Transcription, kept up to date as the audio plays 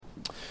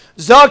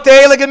Zok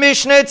Te'elige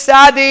Mishnah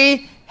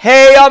Tzadi,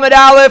 Hey Amid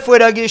Aleph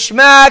with a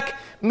Gishmak,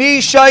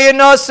 Misha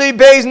Nasi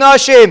Beis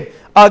Nashim.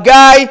 A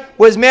guy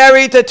was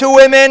married to two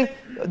women.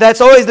 That's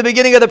always the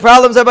beginning of the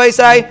problems, everybody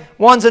say.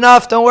 One's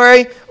enough, don't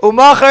worry.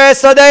 Umacher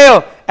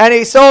Esadeo. And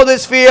he sold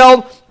his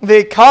field.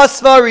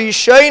 V'kasva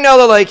Rishayna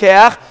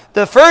L'leikeach.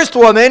 The first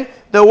woman,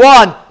 the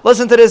one,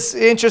 listen to this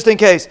interesting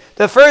case.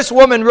 The first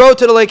woman wrote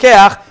to the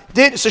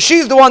Leikeach, so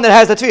she's the one that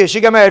has the tviyah.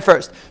 She got married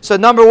first. So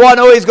number one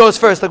always goes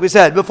first, like we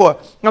said before.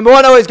 Number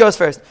one always goes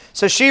first.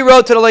 So she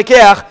wrote to the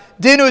Leikeach,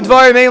 Dinu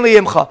dvarim mainly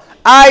imcha.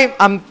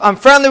 I'm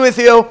friendly with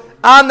you.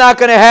 I'm not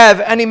going to have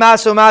any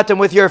masu matim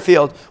with your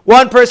field.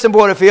 One person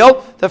bought a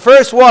field. The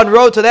first one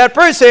wrote to that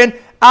person,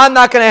 I'm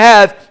not going to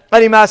have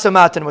any masu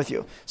matim with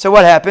you. So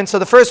what happened? So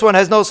the first one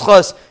has no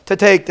schus to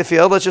take the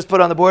field. Let's just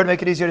put it on the board,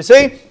 make it easier to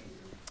see.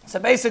 So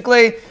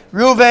basically,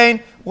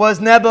 Ruvain was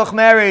Nebuch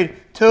married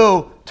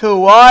to two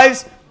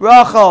wives,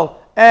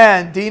 Rachel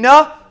and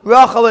Dinah.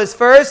 Rachel is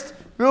first.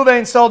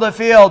 Ruvain sold the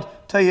field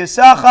to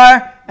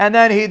Yisachar, and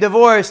then he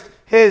divorced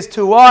his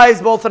two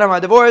wives. Both of them are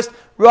divorced.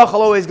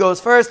 Rachel always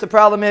goes first. The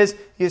problem is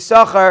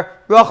Yisachar.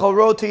 Rachel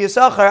wrote to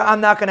Yisachar,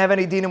 I'm not going to have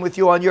any dinim with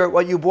you on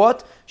what you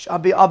bought. I'll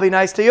be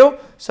nice to you.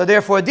 So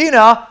therefore,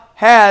 Dinah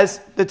has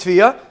the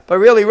tviyah, but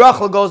really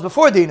Rachel goes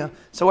before Dinah.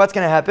 So what's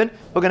going to happen?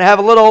 We're going to have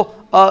a little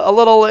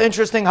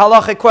interesting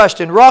halachic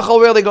question.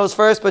 Rachel really goes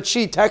first, but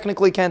she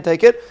technically can't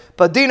take it,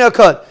 but Dinah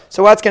could.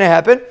 So what's going to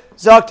happen?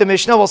 Zok the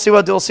Mishnah. We'll see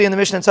what we'll see in the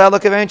Mishnah inside.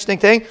 Look at a very interesting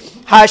thing.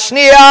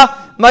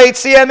 Hashniya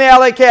maitzia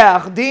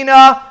me'alekech.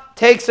 Dinah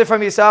takes it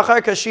from Yisachar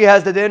because she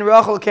has the din.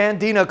 Rachel can't.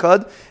 Dinah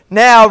could.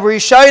 Now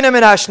Rishayna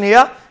min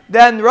Hashniya.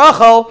 Then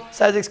Rachel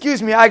says,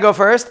 excuse me, I go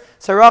first.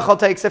 So Rachel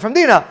takes it from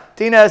Dinah.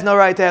 Dinah has no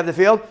right to have the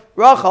field.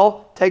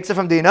 Rachel takes it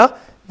from Dinah.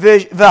 Then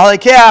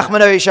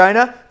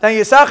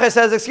Yisachar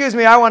says, excuse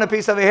me, I want a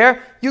piece over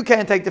here. You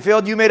can't take the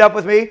field. You made up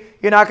with me.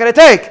 You're not going to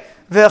take.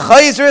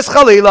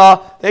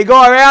 They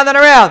go around and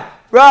around.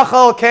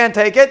 Rachel can't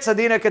take it, so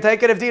Dinah can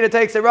take it. If Dinah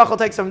takes it, Rachel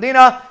takes it from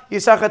Dinah.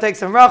 Yisachar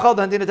takes it from Rachel.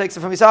 Then Dinah takes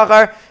it from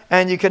Yisachar.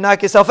 And you can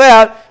knock yourself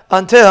out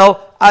until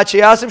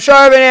Achiyasim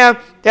Shara.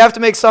 They have to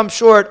make some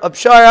short of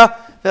Shara.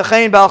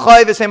 V'chein bal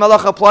chayv, the same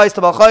halacha applies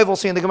to bal chayv. We'll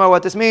see in the Gemara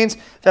what this means.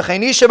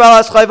 V'chein isha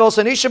bal chayv,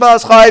 also isha bal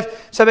chayv.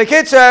 So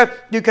b'kitzer,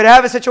 you could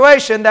have a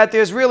situation that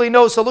there's really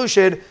no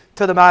solution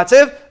to the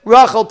matziv.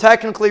 Rachel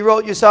technically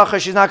wrote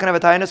Yisachar, she's not going to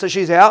have a taina, so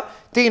she's out.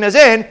 Dinah's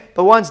in,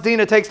 but once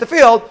Dinah takes the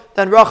field,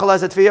 then Rachel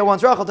has a tviyah.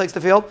 Once Rachel takes the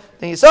field,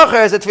 then Yisachar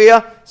has a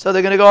tviyah. So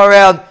they're going to go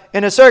around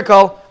in a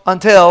circle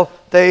until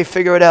they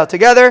figure it out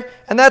together.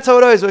 And that's how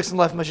it always works in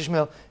life, Moshe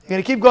Shmuel. You're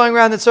going to keep going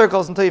around in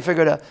circles until you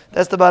figure it out.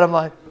 That's the bottom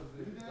line.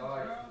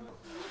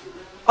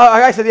 Oh,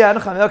 I said, yeah,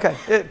 okay.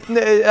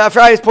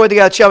 Friday's pointing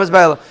out Shabbos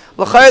Ba'ala.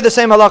 L'chayr, the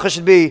same halacha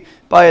should be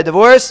by a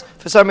divorce.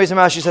 For some reason,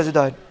 Rashi says he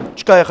died.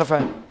 Shkayach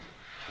Ephraim.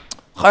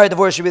 L'chayr,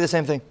 divorce should be the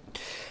same thing.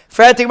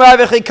 Maybe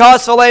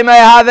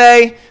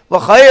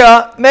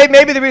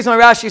the reason why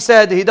Rashi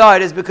said he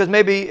died is because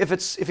maybe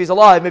if he's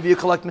alive, maybe you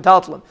collect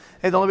metaltalim.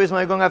 Hey, the only reason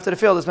why you're going after the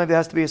field is maybe it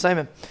has to be a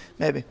Simon.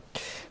 Maybe.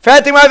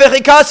 What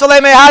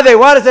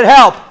does it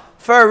help?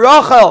 For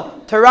Rachel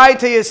to write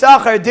to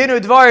Yisachar, Dinu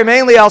Dvarim,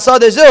 mainly Al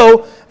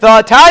Sadazu,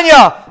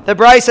 Tanya, the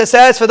Brisa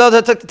says, for those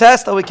that took the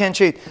test, we can't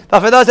cheat. But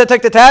for those that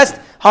took the test,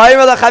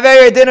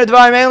 Dinu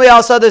Dvarim, mainly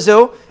Al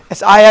Sadazu,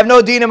 I have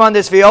no dinim on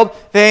this field.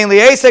 We're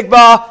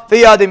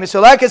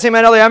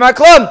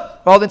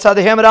holding inside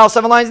the hammer, all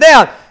 7 lines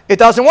down. It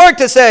doesn't work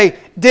to say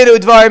Dinu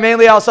Dvarim,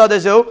 mainly Al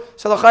Sadazu.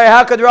 So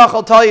how could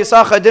Rachel tell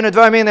Yisachar, Dinu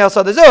Dvarim, mainly Al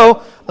Sadazu?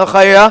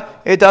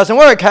 It doesn't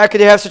work. How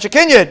could you have such a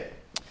kinyan?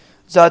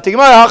 They made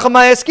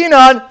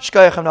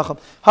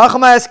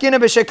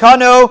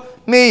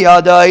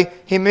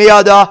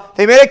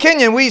a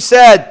kinyan. We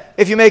said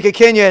if you make a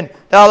kinyan,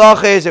 the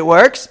halacha is it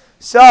works.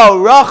 So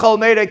Rachel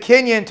made a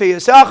kinyan to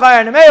Yisachar,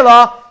 and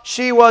Mela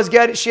she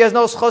has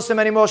no schusim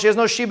anymore. She has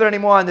no shibud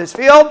anymore on this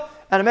field,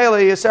 and Mela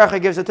Yisachar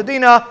gives it to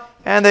Dinah,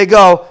 and they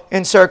go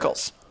in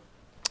circles.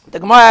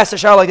 The Gemara asks a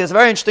shayla like this, a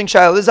very interesting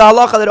shayla. This is a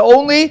halacha that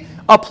only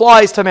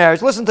applies to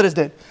marriage. Listen to this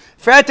din.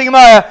 What does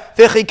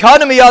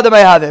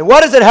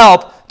it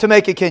help to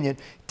make a kinyan?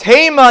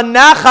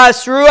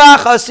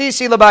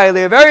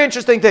 A very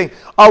interesting thing.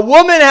 A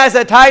woman has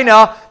a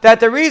taina that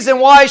the reason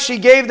why she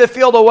gave the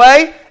field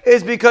away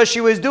is because she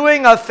was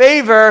doing a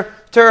favor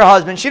to her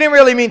husband. She didn't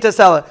really mean to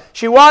sell it.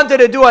 She wanted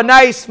to do a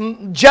nice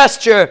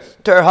gesture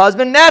to her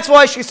husband. That's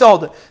why she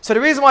sold it. So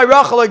the reason why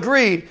Rachel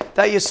agreed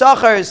that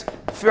Yisachar's,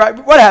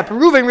 what happened?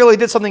 Reuven really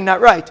did something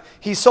not right.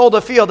 He sold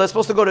a field that's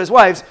supposed to go to his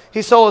wives.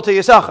 He sold it to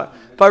Yisachar.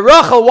 But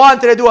Rachel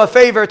wanted to do a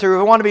favor to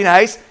Reuven, wanted to be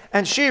nice,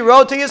 and she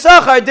wrote to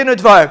Yisachar, Dinu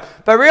Dvarim.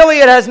 But really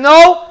it has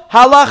no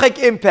halachic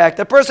impact.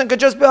 A woman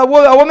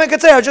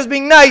could say, I'm just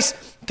being nice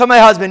to my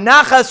husband.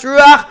 Nachas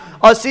ruach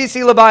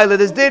asisi l'bayla.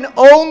 This din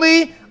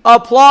only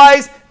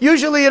applies.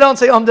 Usually you don't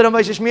say Amdana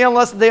Moshe Shmiel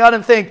unless the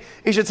Adam think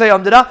you should say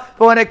Amdana.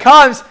 But when it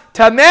comes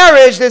to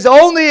marriage, there's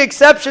only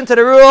exception to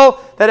the rule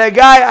that a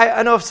guy,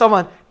 I know of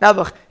someone,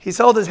 Nabuch, he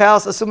sold his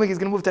house assuming he's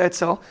going to move to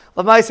Etzel.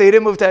 Lamai say he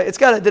didn't move to, it's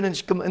got a din in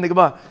the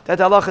Gemara that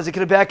the halach is he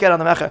could back out on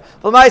the Mecher.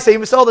 Lamai say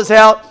he sold his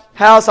house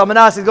house.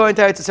 Almanas is going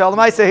to Eretz Yisrael.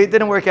 Lamaisa, he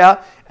didn't work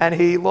out, and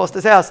he lost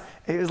his house.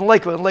 He was in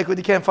Lakewood. In Lakewood,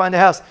 you can't find a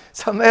house.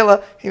 So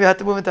Mela, he had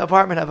to move into an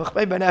apartment.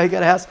 Maybe by now he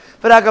got a house.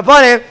 But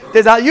Akapanim,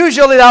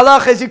 usually the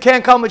halach is you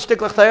can't come with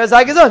shtiklach tayar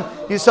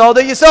zagazun. You sold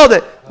it, you sold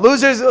it.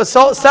 Losers,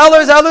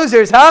 sellers are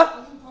losers, huh?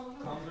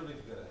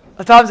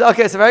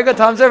 Okay, so very good.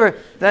 Tom's over.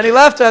 Then he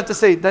left. I have to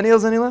see.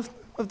 Daniel's and he left.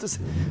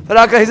 But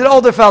okay, he's an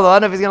older fellow. I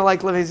don't know if he's gonna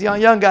live. He's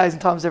young guys in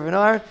Tom's River.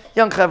 No,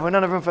 young chevra.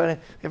 None of room for any.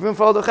 If room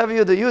for older chevra,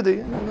 you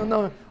do.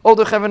 No,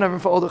 older chevra, no room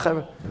for older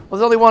chevra. Well,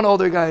 there's only one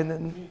older guy, and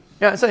then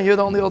I'm saying you're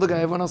the only older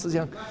guy. Everyone else is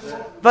young.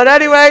 But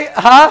anyway,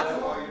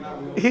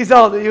 he's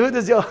old.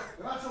 Yehuda's young.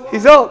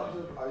 He's old.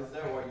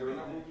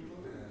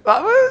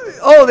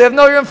 Oh, they have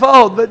no room for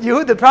old. But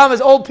Yehuda, the problem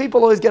is old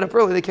people always get up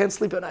early. They can't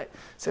sleep at night.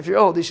 So if you're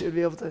old, you should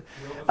be able to.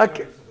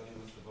 Okay.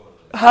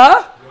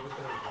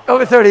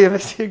 Over 30 of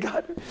us. You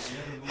got it.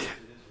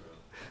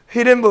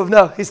 He didn't move.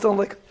 No, he's still in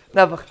Lakewood.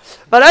 Never.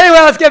 But anyway,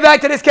 let's get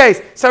back to this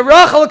case. So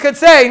Rachel could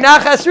say,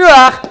 Nachas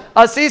Ruach,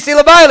 Asisi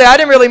Labaili. I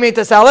didn't really mean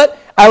to sell it.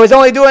 I was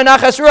only doing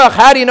Nachas Ruach.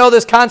 How do you know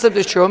this concept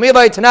is true?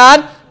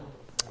 The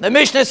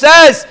Mishnah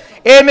says,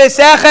 in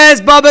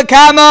Meseches Baba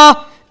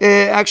Kama,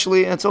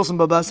 actually, it's also in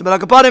Babasa, but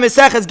Akapadim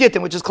Meseches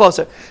Gittin, which is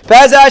closer.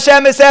 Pez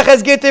Hashem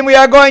Meseches Gittin, we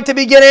are going to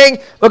be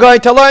we're going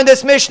to learn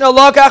this Mishnah,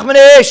 Lokach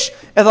Manish.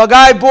 If a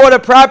guy bought a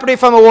property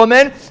from a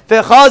woman,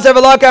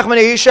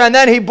 and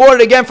then he bought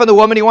it again from the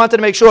woman, he wanted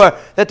to make sure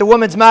that the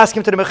woman's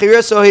masking to the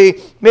mechira, so he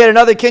made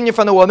another kinyan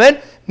from the woman.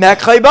 The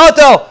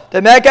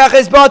mekach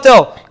is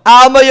bato.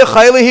 Alma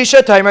yechayli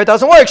hisha timer. It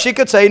doesn't work. She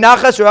could say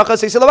nachas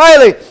ruachas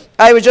isilabayli.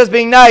 I was just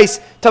being nice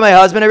to my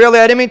husband. I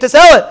didn't mean to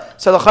sell it.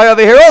 So the chay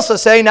over here also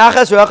say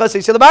nachas ruachas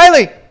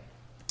isilabayli.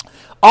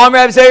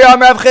 Amrav Zeir,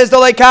 Amrav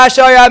Chizdal,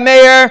 Kasha, Amrav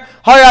Meir,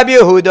 Harab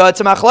Yehuda.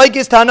 It's a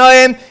machlekes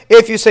tanoim.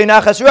 If you say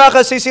nachas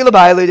ruachas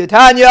isilabayli, the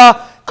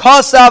Tanya.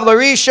 Kasav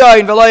Larisha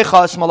in Velay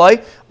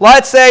Chasmalai.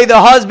 Let's say the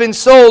husband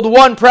sold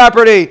one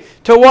property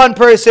to one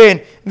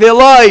person,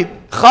 Velay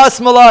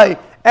Chasmalai,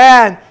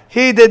 and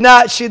he did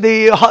not.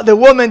 The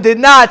woman did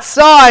not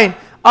sign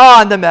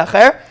on the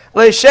mecher.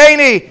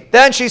 Leisheni,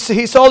 then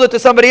he sold it to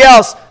somebody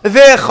else.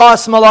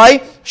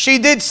 V'chasmalai, she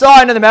did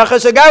sign on the mecher.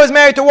 So the guy was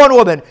married to one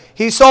woman.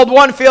 He sold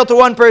one field to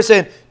one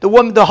person. The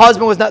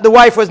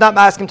wife was not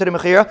masking to the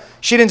mechira.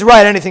 She didn't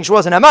write anything. She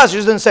wasn't a mas. She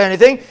just didn't say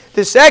anything.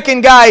 The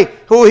second guy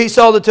who he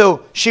sold it to,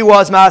 she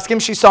was masking.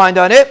 She signed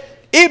on it.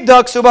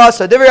 Ibdak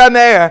subasa. Divrei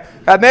Rameir.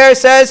 Rameir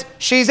says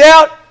she's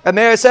out.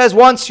 Rameir says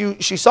once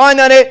she signed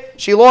on it,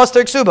 she lost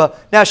her ksuba.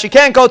 Now she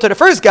can't go to the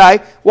first guy.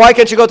 Why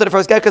can't she go to the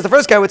first guy? Because the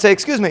first guy would say,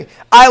 excuse me,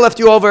 I left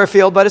you over a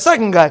field by the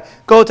second guy.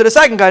 Go to the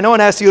second guy. No one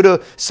asks you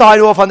to sign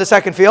off on the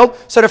second field.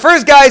 So the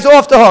first guy is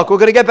off the hook. We're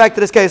going to get back to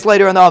this case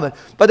later in the Amid.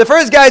 But the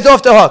first guy is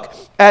off the hook.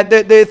 And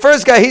the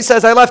first guy, he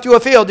says, I left you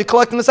a field. You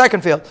collect in the second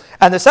field.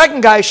 And the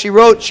second guy, she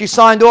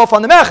signed off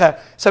on the mecher.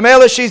 So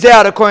Mela, she's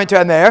out according to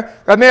Rameir.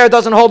 Rameir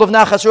doesn't hold of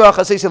nachas ruach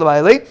asisi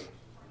l'bayli.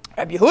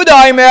 Rabbi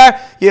Yehuda Aimer,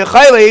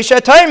 Yechayli Isha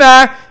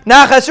Taimer,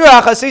 Nachas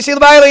Ruach Asisi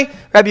L'Bayli.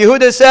 Rabbi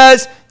Yehuda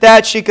says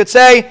that she could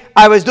say,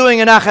 I was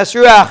doing a Nachas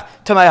Ruach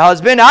to my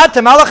husband.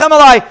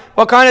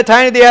 What kind of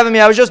time did he have in me?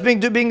 I was just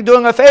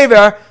doing a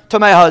favor to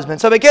my husband.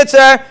 So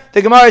Bekitzer,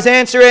 the Gemara is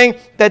answering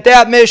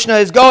that Mishnah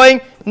is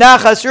going,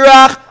 Nachas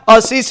Ruach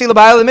Asisi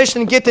L'Bayli. The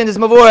Mishnah in Gittin is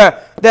Mavur,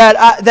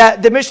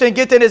 that the Mishnah in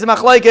Gittin is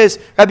Machlaikis,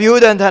 Rabbi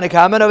Yehuda and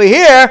Tanakam. And over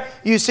here,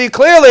 you see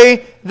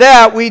clearly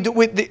that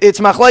it's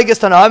Machlaikis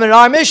Tanam, and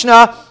our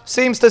Mishnah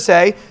seems to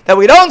say that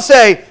we don't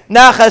say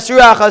Nachas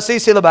Ruach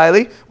Asisi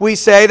L'Bayli. We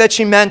say that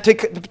she meant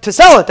to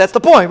sell it. That's the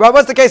point, right?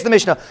 What's the case of the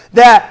Mishnah?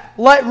 That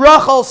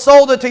Rachel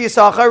sold it to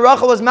Yisachar.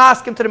 Rachel was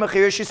masking to the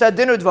Mechir. She said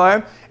Dinu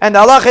Dvarim, and the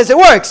halach is it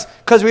works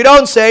because we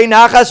don't say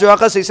Nachas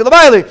Ruach Asisi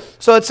L'Bayli.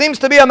 So it seems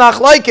to be a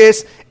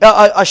Machlaikis,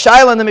 a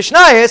shaila in the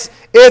Mishnayos,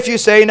 if you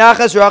say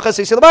Nachas Ruach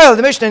Asisi L'Bayli.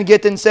 The Mishnah in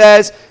Gittin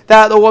says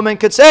that the woman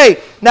could say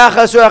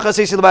Nachas Ruach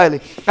Asisi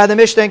L'Bayli, and the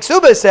Mishnah in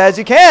Kesubos says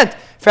you can't.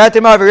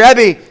 Fatima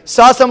Rabbi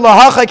Sasam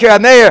Lahacha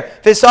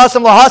Kirameir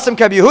Visasam Lahasam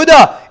Kab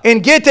Yehuda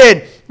in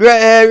Gittin.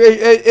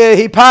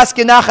 He passed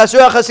Nachas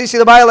Ruach Asisi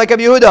L'Bayli like Kab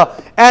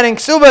Yehuda, and in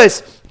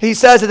Kesubos he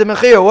says that the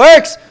Mechira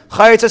works.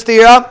 Chayitz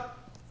Astira.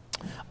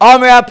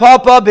 Amr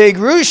Papa Big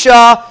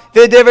Rusha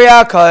Vidivri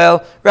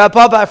Akail. Rav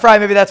Papa Fry,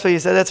 maybe that's what you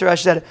said. That's what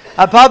Rashi said.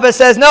 Papa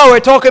says, no, we're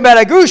talking about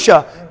a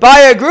grusha. By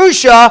a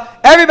grusha,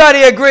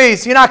 everybody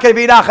agrees. You're not going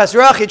to be nachas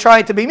ruach. You're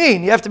trying to be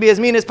mean. You have to be as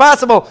mean as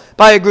possible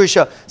by a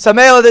grusha.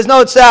 Samela, there's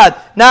no tzad.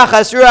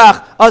 Nachas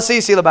ruach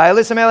asisi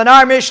l'bayli. Samela, in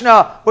our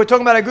Mishnah, we're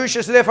talking about a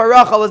grusha, so therefore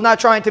Rachel is not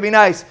trying to be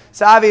nice.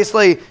 So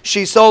obviously,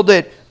 she sold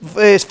it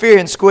fair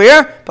and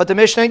square, but the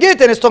Mishnah in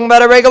Gittin is talking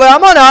about a regular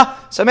amana.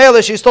 So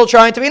Mela, she's still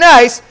trying to be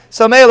nice.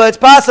 So Mela, it's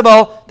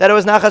possible that it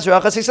was nachas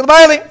ruach asisi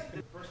l'bayli.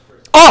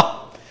 Oh!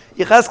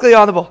 Yecheskel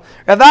Yonable.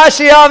 Rav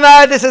Ashi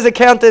Amar, this is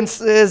accountant's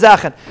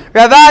Zachen.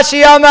 Rav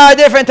Ashi Amar,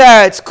 different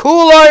teretz.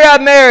 Kulor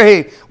Rab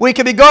Meir. We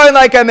could be going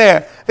like a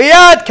Meir.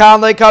 V'yad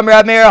kan like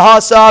Rab Meir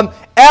Hasam.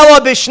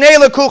 Ela b'shnei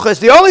lekuchas.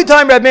 The only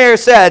time Rab Meir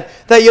said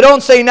that you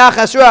don't say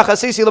nachas ruach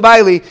asisi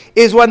l'bayli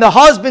is when the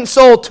husband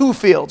sold 2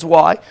 fields.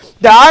 Why?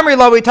 The Amri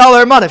la, we tell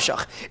her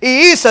manavshach.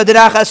 Isa de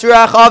nachas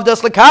ruach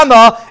avdas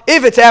lekama.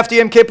 If it's after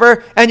Yom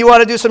Kippur and you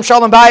want to do some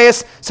shalom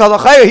bayis, so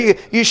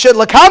you should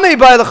lekami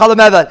by the chalam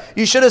evad.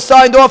 You should have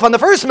signed off on the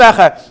first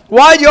mecher.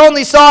 Why do you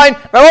only sign?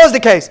 What was the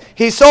case?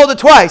 He sold it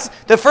twice.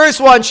 The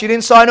first one she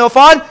didn't sign off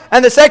on,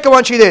 and the second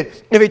one she did.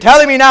 If you're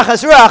telling me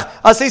nachas ruach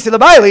asisi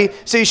l'bayli,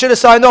 so you should have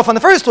signed off on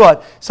the first one.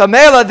 So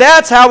Mela,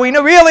 that's how we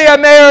know. Really, our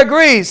mayor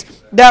agrees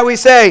that we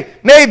say,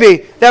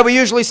 maybe, that we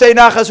usually say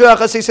nachas ruach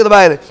asisi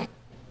l'bayli.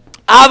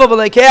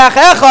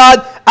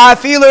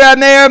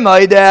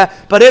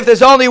 But if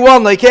there's only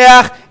one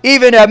lekeach,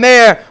 even a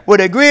mayor would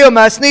agree on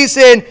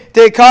masnisin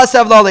de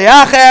kasav lo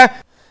leacher.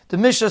 The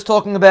Mishnah is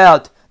talking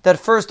about that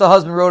first the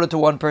husband wrote it to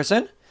one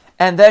person,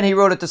 and then he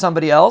wrote it to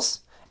somebody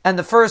else, and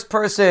the first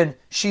person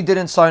she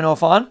didn't sign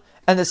off on,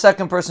 and the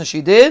second person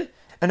she did.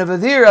 And over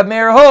there, a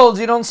mayor holds,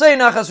 you don't say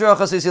nachas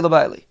ruach asisi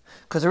l'bayli,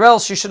 because or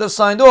else she should have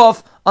signed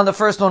off on the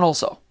first one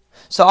also.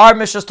 So our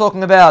Mishnah is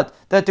talking about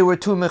that there were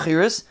 2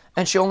 mechiras,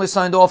 and she only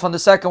signed off on the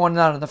second one,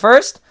 not on the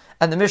first.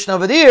 And the Mishnah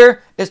over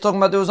there is talking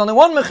about there was only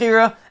 1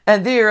 mechira,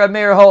 and there a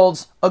mayor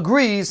holds,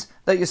 agrees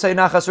that you say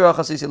nachas ruach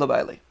asisi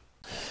l'bayli.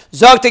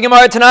 Zok the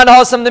Gemara Tanan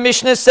Hasam, the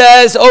Mishnah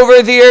says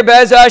over there,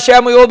 Bez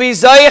Hashem, we will be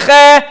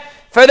zayche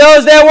for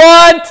those that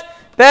want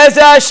Bez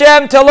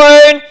Hashem to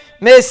learn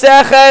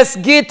Meseches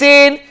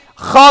Gitin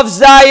Chav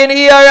Zayin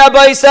Iyar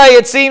Abaisai.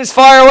 It seems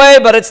far away,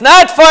 but it's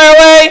not far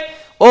away.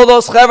 All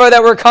those chaver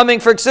that were coming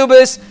for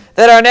Kesubos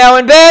that are now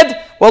in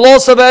bed will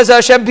also Bez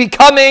Hashem be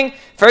coming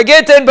for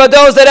Gitin, but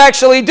those that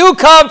actually do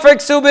come for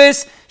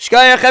Kesubos,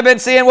 Shkayach Eben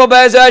Siyan will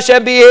Bez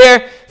Hashem be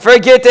here for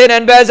Gitin,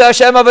 and Bez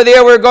Hashem over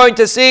there we're going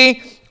to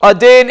see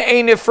Adin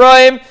Ein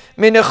Ephraim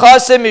Min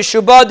Nechasim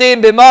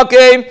Mishubadim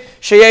B'Makim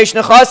Sheyesh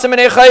Nechasim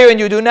and Echayr, and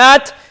you do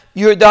not,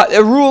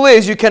 the rule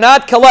is you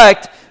cannot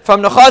collect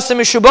from Nechasim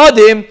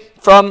Mishubadim,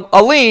 from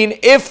a lien,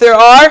 if there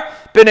are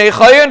B'nei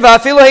Chayr and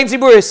Va'afilu Hein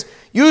Ziburis.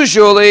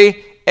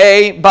 Usually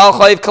a Baal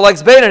Chayiv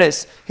collects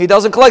Beinanis. He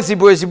doesn't collect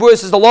Ziburis.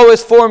 Ziburis is the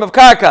lowest form of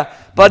Karka.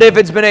 But if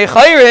it's B'nei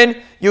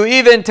Chayrin, you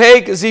even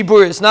take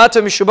Ziburis. Not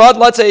to Mishubad.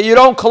 Let's say you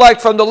don't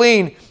collect from the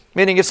lien,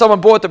 meaning if someone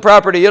bought the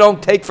property, you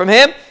don't take from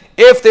him.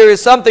 If there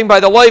is something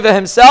by the Loiva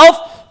himself,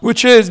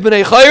 which is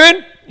B'nei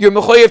Chayrin, you're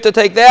Mechayiv to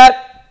take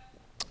that,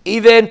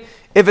 even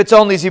if it's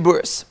only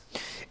Ziburis.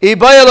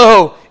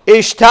 Ibayalahu.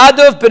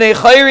 Ishtaduf b'nei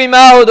chayri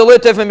mahu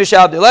delitef and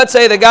mishabdi. Let's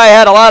say the guy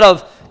had a lot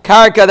of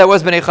karka that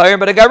was b'nei chayri,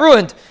 but it got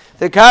ruined.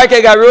 The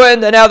karka got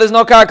ruined, and now there's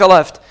no karka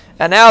left.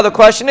 And now the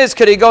question is,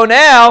 could he go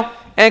now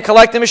and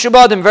collect the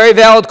mishubadim? Very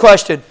valid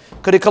question.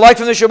 Could he collect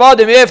from the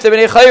mishubadim if the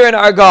b'nei chayri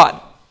are gone?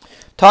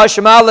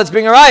 Tashma, let's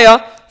bring a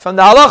raya from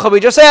the halacha we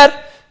just said.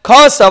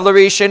 Kasav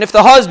l'rishin, if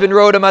the husband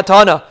wrote a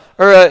matana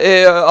or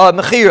a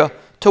mechira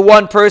to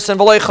one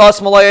person,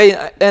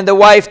 and the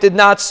wife did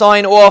not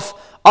sign off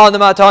on the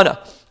matana.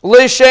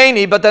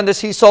 Lisheni, but then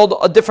he sold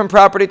a different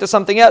property to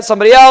somebody else,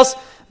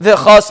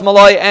 v'chas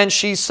malay, and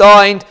she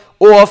signed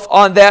off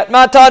on that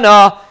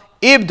matana.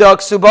 Ibda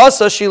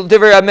ksubasa, she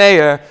diver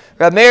Rameir.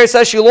 Rameir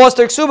says she lost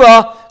her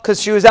ksuba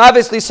because she was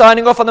obviously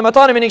signing off on the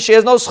matana, meaning she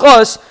has no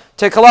schos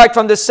to collect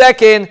from the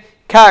second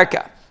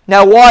karka.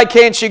 Now, why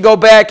can't she go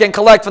back and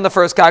collect from the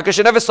first karka?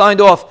 She never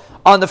signed off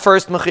on the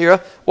first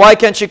mechira. Why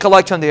can't she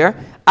collect from there?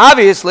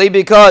 Obviously,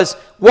 because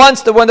when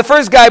the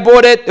first guy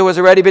bought it, there was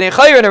already b'nei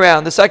chayrin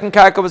around. The second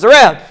karka was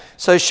around.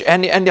 So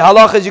and the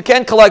halach is you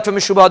can't collect from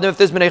mishubadim if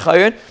there's b'nei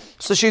chayrin.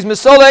 So she's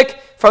misolek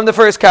from the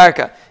first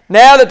karka.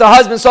 Now that the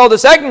husband sold the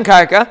second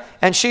karka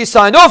and she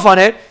signed off on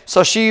it,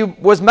 so she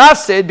was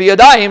mafsid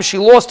biyadayim. She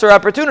lost her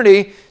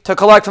opportunity to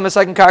collect from the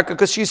second karka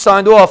because she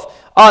signed off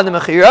on the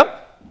mechira.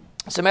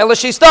 So Mela,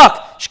 she's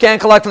stuck. She can't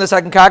collect from the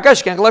second karka.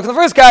 She can't collect from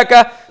the first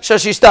karka. So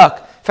she's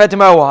stuck.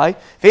 Fatima, why?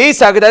 If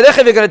you're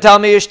going to tell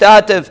me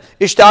Ishtadav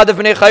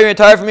b'nei chayri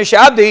entire from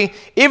Mishabdi,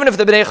 even if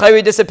the b'nei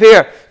chayri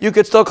disappear, you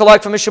could still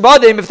collect from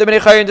Mishabadim. If the b'nei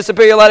chayri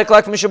disappear, you're allowed to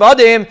collect from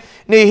Mishabadim.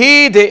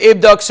 Nihi de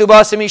ibda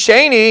ksubas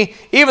misheni.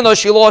 Even though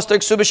she lost her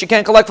ksuba, she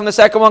can't collect from the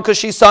second one because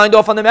she signed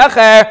off on the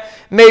mecher.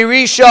 May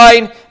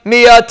rishain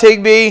mia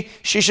tigbi.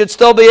 She should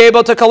still be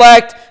able to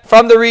collect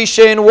from the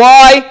rishain.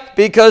 Why?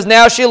 Because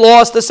now she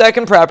lost the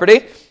second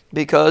property.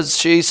 Because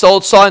she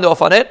signed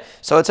off on it.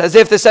 So it's as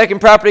if the second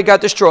property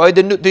got destroyed,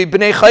 the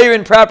B'nei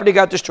Chayrin property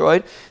got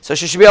destroyed, so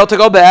she should be able to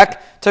go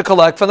back to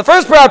collect from the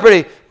first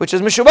property, which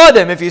is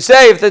Mishubadim. If you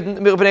say if the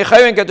B'nei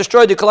Chayrin got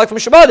destroyed, you collect from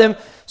Mishubadim,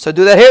 so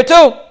do that here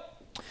too.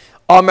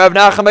 Rav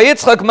Nachman bar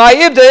Yitzchak, my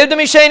ibda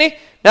misheni.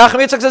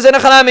 Nachman Yitzchak says,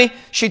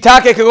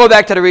 Shitake can go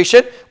back to the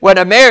Rishon. When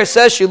a mayor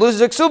says she loses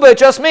a ksuba, it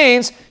just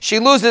means she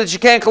loses it, she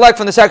can't collect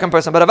from the second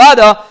person. But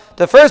Avada,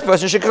 the first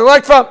person, she can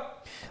collect from.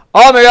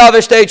 I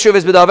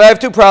have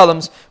 2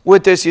 problems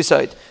with this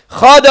Yisayt.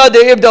 Chada de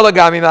ibda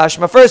lagami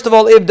mashma. First of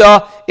all,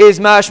 ibda is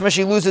mashma.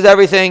 She loses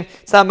everything.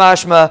 It's not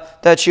mashma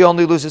that she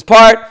only loses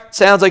part. It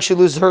sounds like she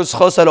loses her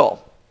schos at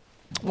all.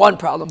 1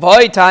 problem.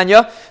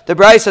 Tanya, the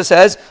Brisa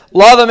says,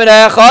 lava min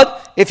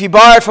echad, if he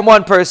borrowed from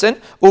one person,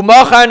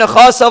 umachar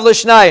nechasav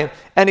l'shnayim,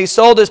 and he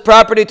sold his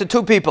property to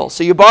 2 people.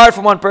 So you borrowed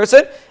from one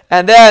person,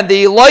 and then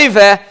the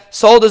loive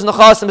sold his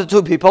nechasim to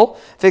two people.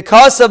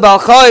 V'kasa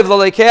balchayiv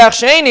l'lekeach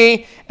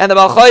sheni, and the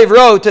balchayiv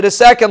wrote to the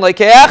second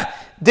lekeach,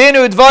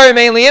 dinu dvarim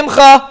ein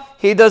liimcha,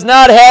 he does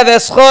not have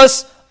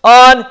eschus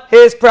on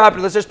his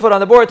property. Let's just put on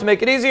the board to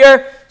make it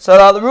easier. So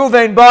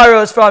Reuven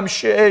borrows from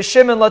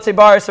Shimon, let's say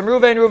borrows from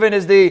Reuven. Reuven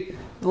is the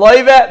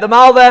loive, the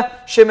malve.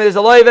 Shimon is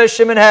the loive.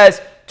 Shimon has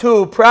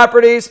two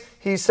properties.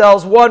 He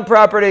sells one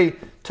property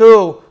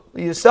to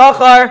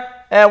Yisachar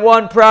and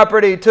one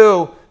property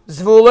to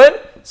Zvulun.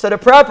 So the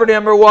property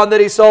number one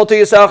that he sold to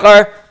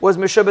Yisachar was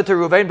Meshubah to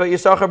Reuven, but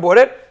Yisachar bought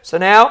it. So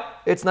now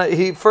it's not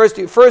first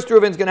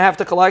Reuven's going to have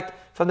to collect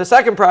from the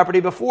second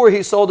property before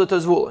he sold it to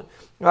Zvulun.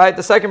 Right?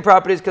 The second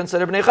property is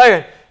considered Bnei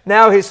Chayrin.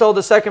 Now he sold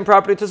the second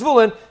property to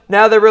Zvulun.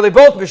 Now they're really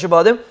both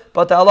Mishabadim,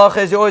 but the halacha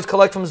is you always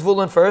collect from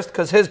Zvulun first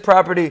because his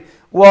property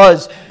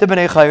was the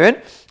Bnei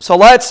Chayrin. So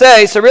let's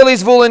say, really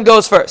Zvulun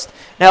goes first.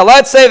 Now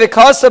let's say the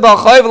Kasa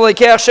Balchayiv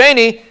L'Lekeach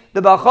Sheni,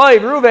 the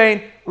Balchayiv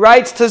Reuven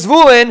writes to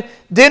Zvulun,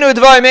 Dinu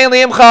Dvarim Ein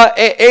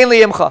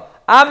Liimcha.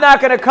 I'm not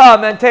going to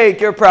come and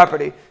take your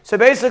property. So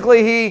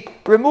basically he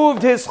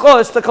removed his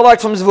chus to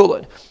collect from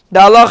Zvulun. The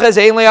halacha is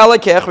Ein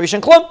Li'alekech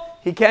Rishon Klum.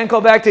 He can't go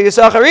back to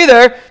Yisachar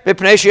either.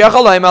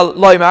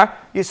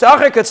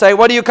 Yisachar could say,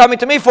 what are you coming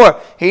to me for?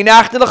 I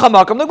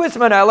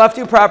left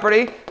you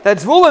property that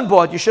Zvulun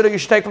bought. You should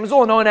take from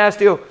Zvulun. No one asked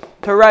you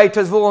to write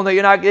to Zvulun that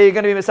you're going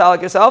to be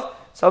misalik yourself.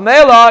 So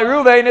Mela,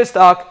 Reuven is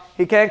stuck.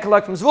 He can't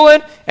collect from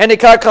Zvulun, and he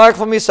can't collect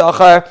from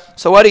Yisachar.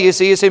 So what do you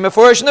see? You see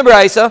Mefurish in the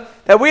Braisa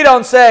that we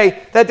don't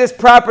say that this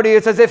property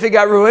is as if it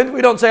got ruined.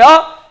 We don't say,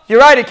 you're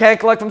right, he can't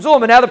collect from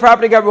Zvulun, but now the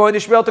property got ruined. You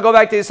should be able to go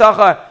back to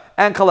Yisachar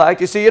and collect.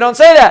 You see, you don't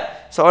say that.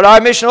 So in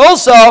our Mishnah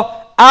also,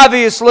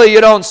 obviously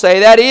you don't say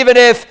that. Even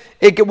if,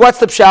 what's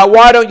the pshat?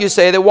 Why don't you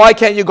say that? Why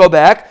can't you go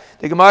back?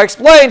 The Gemara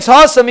explains,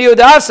 and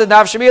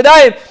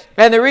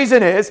the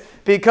reason is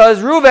because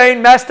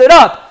Reuven messed it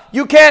up.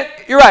 You can't,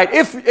 you're right,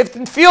 if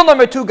field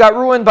number 2 got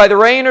ruined by the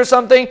rain or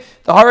something,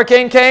 the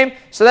hurricane came,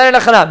 so then in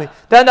a chanami.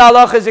 Then the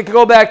halach is you can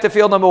go back to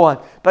field number 1.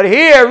 But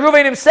here,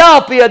 Reuven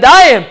himself,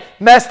 biyadayim,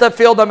 messed up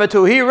field number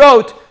 2. He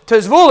wrote to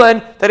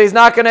Zvulun that he's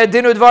not going to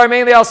dinu dvar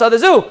mainly al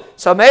sadazu.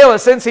 So Mela,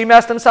 since he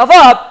messed himself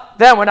up,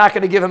 then we're not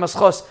going to give him a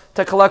schus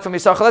to collect from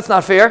Yisachar. That's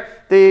not fair.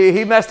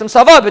 He messed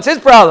himself up. It's his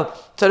problem.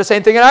 So the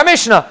same thing in our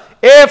Mishnah.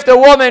 If the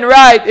woman,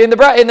 right, in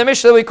the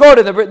Mishnah that we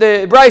quoted,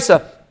 the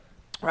Braisa,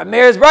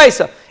 Meir's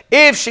Braisa,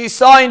 if she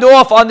signed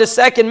off on the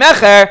second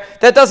mecher,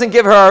 that doesn't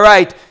give her a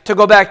right to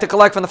go back to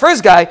collect from the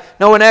first guy.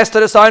 No one asked her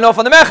to sign off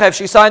on the mecher. If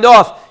she signed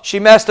off, she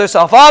messed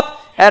herself up,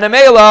 and a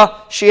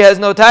Mela, she has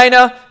no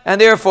taina,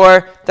 and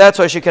therefore, that's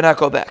why she cannot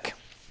go back.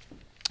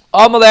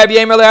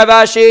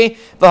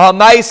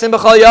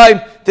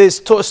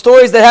 There's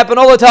stories that happen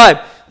all the time.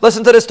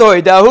 Listen to the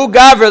story. Dahu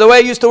Gavra, the way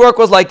it used to work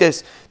was like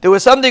this. There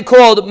was something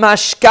called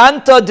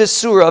Mashkanta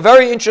Desura, a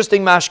very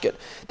interesting mashkin.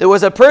 There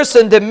was a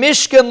person, the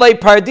Mishkan Le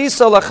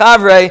Pardisa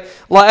Lachavre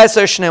La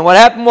Eser Shnin. What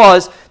happened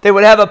was, they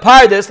would have a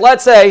pardis.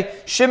 Let's say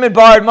Shimon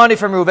borrowed money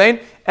from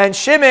Reuven, and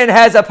Shimon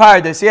has a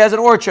pardis. He has an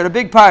orchard, a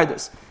big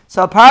pardis.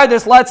 So a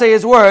pardis, let's say,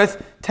 is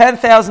worth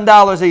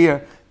 $10,000 a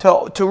year.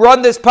 To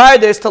run this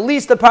pardis, to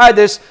lease the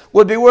pardis,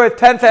 would be worth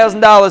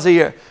 $10,000 a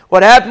year.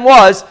 What happened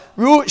was,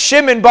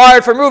 Shimon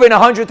borrowed from Reuven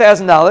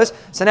 $100,000.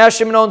 So now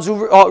Shimon owns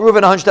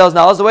Reuven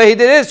 $100,000. The way he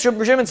did is,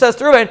 Shimon says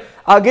to Reuven,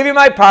 I'll give you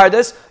my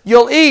pardis.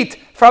 You'll eat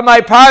from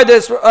my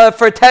pardis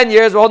for 10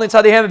 years. We're holding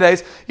Tzadi Hamid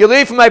base. You'll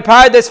eat from my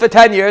pardis for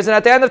 10 years. And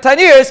at the end of 10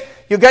 years,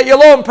 you get your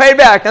loan paid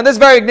back. Now this is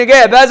very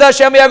nigeh. Bez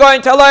Hashem, we are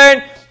going to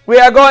learn. We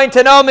are going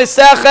to know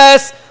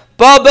Miseches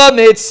Baba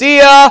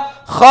Mitzia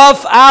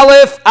Chaf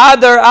Aleph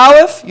Adar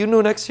Aleph. You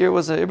knew next year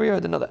was an Iber year? I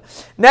didn't know that.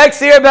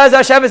 Next year, Bez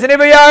Hashem is an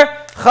Iber year.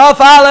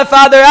 Chaf Aleph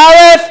Adar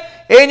Aleph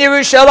in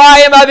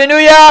Yerushalayim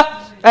Avinuya.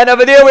 And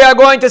over there we are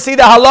going to see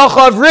the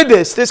halacha of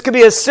ribis. This could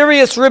be a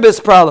serious ribis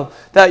problem.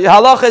 That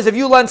halacha is if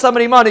you lend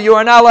somebody money, you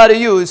are not allowed to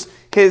use,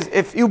 because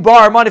if you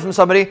borrow money from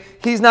somebody,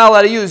 he's not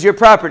allowed to use your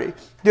property.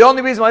 The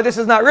only reason why this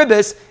is not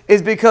ribis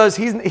is because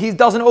he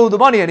doesn't owe the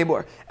money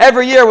anymore.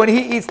 Every year when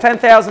he eats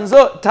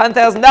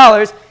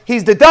 $10,000,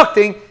 he's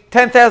deducting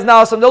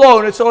 $10,000 from the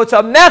loan. So it's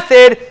a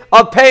method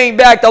of paying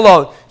back the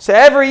loan. So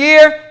every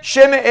year,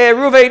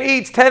 Reuven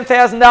eats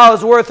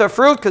 $10,000 worth of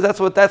fruit,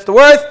 because that's the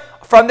worth,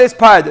 from this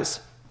pardis.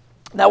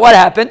 Now what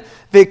happened?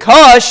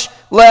 Because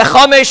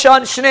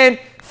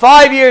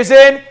 5 years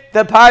in,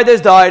 the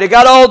pardis died. It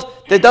got old.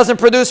 It doesn't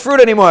produce fruit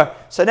anymore.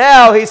 So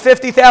now he's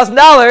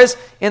 $50,000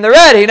 in the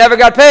red. He never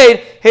got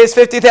paid his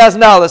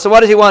 $50,000. So what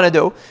does he want to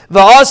do?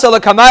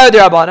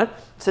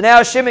 So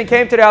now Shimon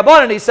came to the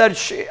Rabbanan. He said,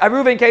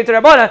 Reuven came to the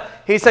Rabbanan.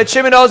 He said,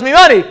 Shimon owes me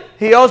money.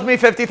 He owes me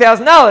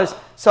 $50,000.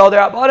 So the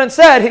Rabbanan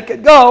said he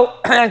could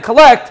go and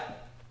collect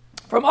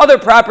from other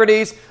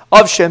properties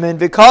of Shimon.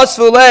 Because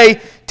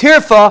Fulei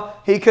Tirfa,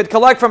 he could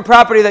collect from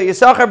property that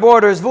Yisachar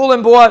bought or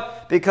Zvulun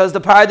bought, because the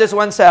pardis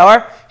went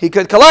sour. He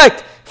could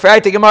collect.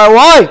 Frag the Gemara,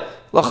 why?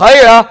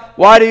 L'chayra,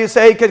 why do you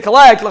say he could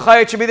collect?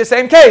 L'chayra, it should be the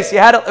same case.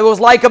 It was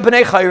like a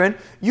Bnei Chayrin.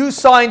 You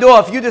signed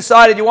off. You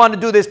decided you wanted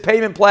to do this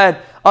payment plan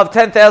of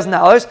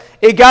 $10,000.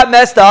 It got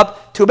messed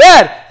up. Too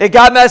bad. It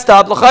got messed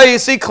up. You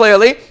see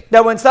clearly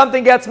that when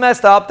something gets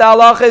messed up, the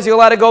halacha is you're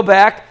allowed to go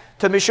back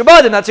to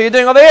mishubadim. That's what you're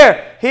doing over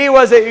here.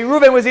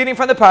 Reuben was eating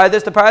from the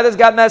paradise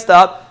got messed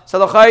up.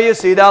 So you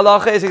see the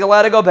halacha is he's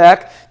allowed to go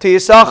back to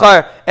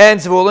Yisachar and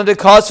Zvulun to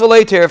cause for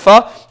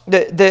tirfa.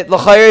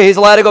 He's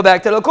allowed to go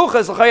back to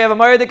Lakuchas. You have a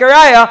Mari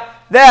Dekaraya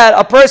that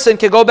a person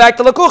can go back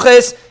to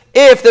Lakuchas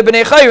if the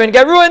Bnei Chayrin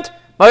get ruined.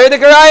 Mari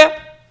Dekaraya.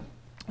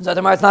 It's not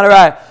a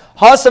raya.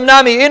 Hasam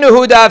nami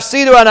inuhu daf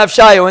sidu an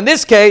avshayu. In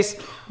this case,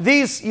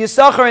 these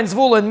Yisachar and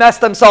Zvulun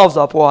messed themselves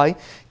up. Why?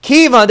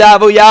 They know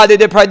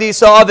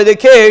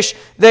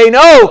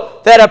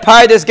that a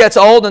paradise gets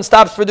old and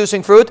stops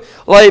producing fruit.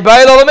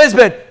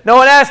 No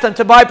one asked them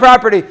to buy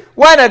property.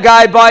 When a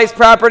guy buys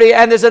property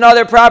and there's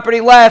another property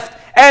left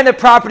and the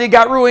property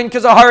got ruined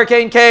because a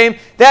hurricane came,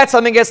 that's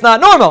something that's not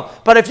normal.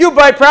 But if you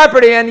buy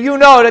property and you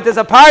know that there's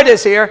a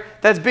paradise here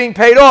that's being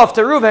paid off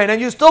to Reuven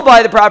and you still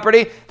buy the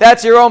property,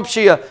 that's your own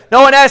pshia.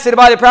 No one asked you to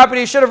buy the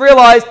property. You should have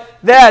realized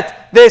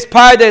that this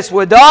paradise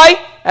would die.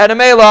 And a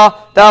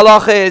mela, the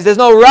halacha is there's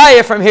no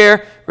raya from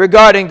here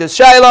regarding this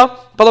shaila.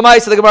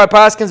 Palamaisa the Gemara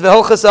Paskins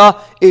v'holchasa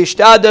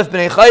ishtadaf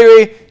b'nei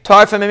chayri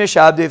tarfim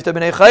imishabdi. If the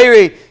b'nei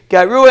chayri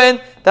get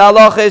ruined, the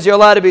halacha is you're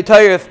allowed to be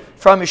tarif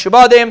from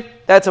mishubadim.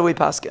 That's how we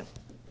paskin.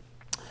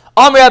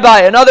 Amr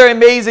Abai, another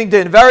amazing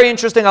din, very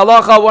interesting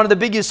halacha. One of the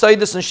biggest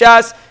sayyidus in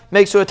Shas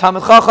makes you a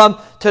Talmid Chacham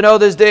to know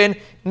this din.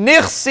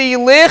 Nichsi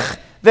lich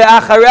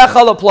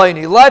ve'acharecha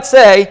laploini. Let's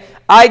say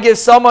I give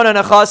someone a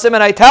nechasim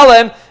and I tell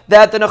him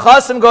that the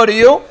nechasim go to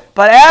you,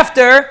 but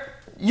after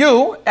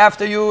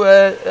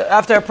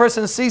a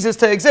person ceases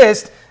to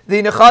exist,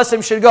 the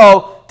nechasim should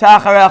go to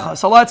acharecha.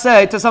 So let's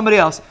say to somebody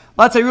else.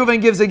 Let's say Reuven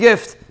gives a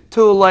gift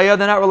to Leah.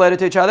 They're not related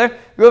to each other.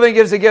 Reuven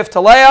gives a gift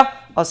to Leah,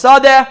 a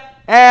sadeh,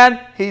 and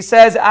he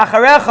says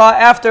acharecha,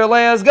 after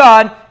Leah is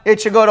gone,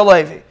 it should go to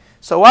Levi.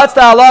 So what's the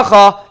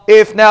halacha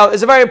if now,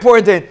 it's a very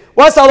important din.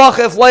 What's the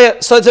halacha if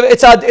Leah, so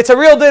it's a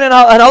real din in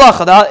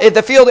halacha. If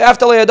the field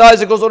after Leah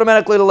dies, it goes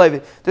automatically to Levi.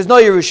 There's no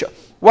Yerusha.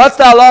 What's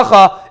the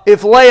halacha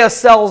if Leah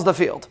sells the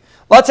field?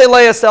 Let's say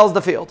Leah sells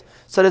the field.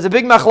 So there's a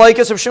big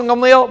machlaikas of Shim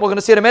Gamliel. We're going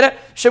to see in a minute.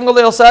 Shim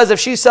Gamliel says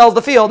if she sells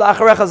the field,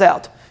 acharecha's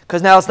out.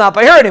 Because now it's not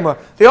by her anymore.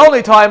 The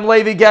only time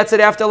Levi gets it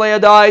after Leah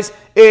dies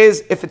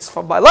is if it's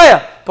by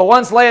Leah. But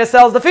once Leah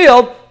sells the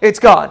field, it's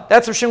gone.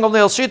 That's Rav Shim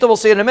Gamliel's shita. We'll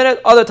see in a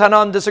minute. Other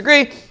Tanan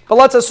disagree. But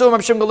let's assume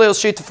Rav Shim Gamliel's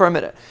shita for a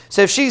minute.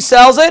 So if she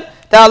sells it,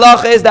 the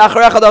halacha is the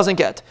acharecha doesn't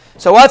get.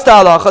 So what's the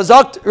halacha?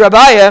 Zokt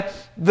Rabbiya,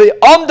 the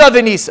Omda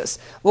Venisis.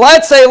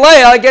 Let's say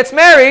Leah gets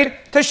married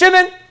to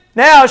Shimon.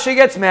 Now she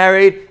gets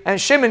married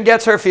and Shimon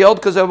gets her field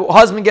because her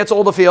husband gets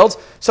all the fields.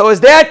 So is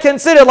that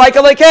considered like a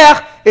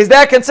lekech? Is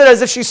that considered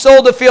as if she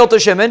sold the field to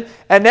Shimon?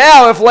 And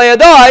now if Leah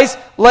dies,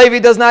 Levi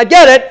does not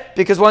get it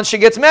because once she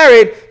gets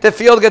married, the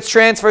field gets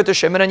transferred to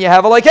Shimon and you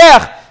have a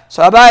lekech.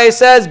 So Abaye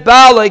says,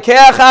 Baal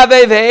lekech have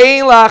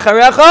ve'ein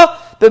la'acharecha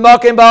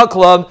b'makim Baal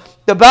klum.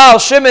 The Baal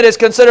Shimon is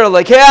considered a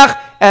lekech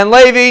and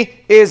Levi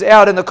is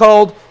out in the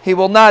cold. He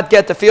will not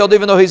get the field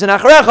even though he's an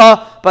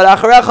acharecha, but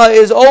acharecha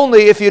is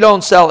only if you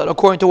don't sell it,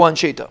 according to one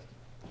shita.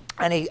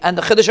 And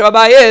the chiddush of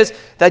Abai is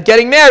that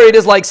getting married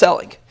is like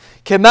selling.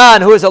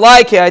 Kiman, who is a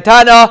like,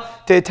 Aitana,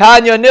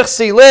 Titanya,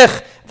 Nichsi,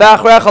 Lich,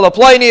 V'acharecha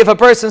Laploini. If a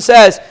person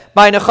says,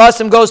 my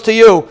nechasim goes to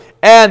you,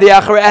 and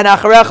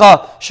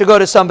acharecha should go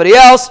to somebody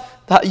else,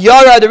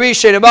 Yara the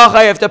Rishin,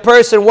 if the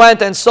person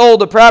went and sold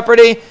the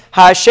property,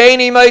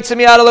 Hasheni Maitzim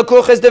Yada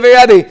Lakuchas Devi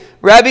Rebbe.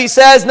 Rebbe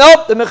says,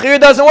 nope, the Mechira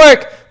doesn't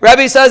work.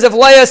 Rebbe says if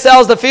Leah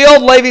sells the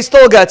field, Levi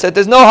still gets it.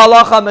 There's no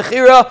halacha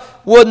Mechira,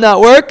 would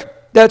not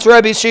work. That's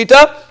Rebbe's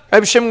shita.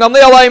 Rebbe Shim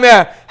Gamliel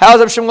Aimer. How is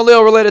Rebbe Shim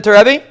Gamliel related to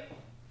Rebbe?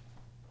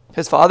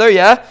 His father,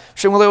 yeah.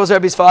 Shim Gamliel was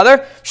Rebbe's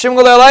father. Shim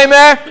Gamliel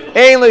Aimer,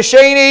 Ein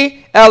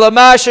L'Sheni,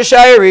 Elamash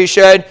Shashai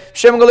Rishon.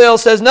 Shim Gamliel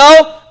says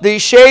no, the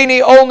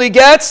Sheni only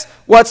gets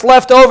what's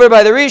left over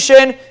by the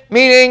Rishon,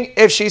 meaning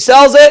if she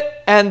sells it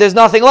and there's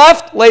nothing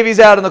left, Levi's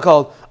out in the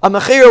cold. A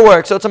Mechira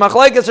works. So it's a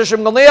Machlekes of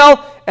Shim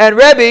Gamliel and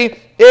Rebbe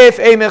if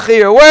a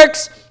Mechira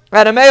works.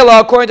 And a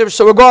Mela, according to,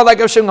 so we're going like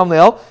a Shim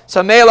Gamliel.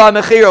 So Mela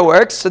Mechira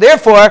works. So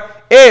therefore,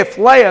 if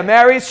Leah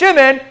marries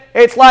Shimon,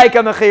 it's like a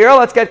Mechira.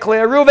 Let's get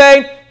clear.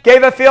 Reuven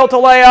gave a field to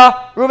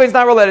Leah. Reuven's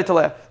not related to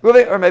Leah.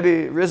 Reuven, or maybe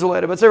is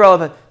related, but it's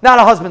irrelevant. Not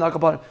a husband, not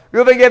component.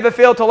 Reuven gave a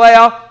field to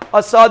Leah, a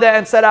sadeh,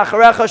 and said,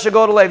 Acharecha should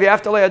go to Levi.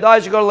 After Leah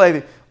dies, you go to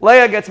Levi.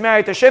 Leah gets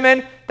married to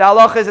Shimon. The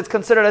halach is it's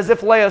considered as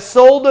if Leah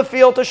sold the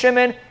field to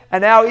Shimon,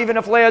 and now even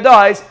if Leah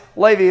dies,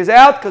 Levi is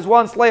out, because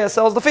once Leah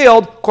sells the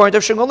field, according to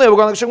Shim Gamliel, we're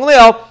going like Shim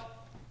Gamliel,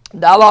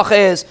 the halach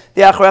is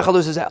the Acharecha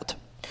loses out.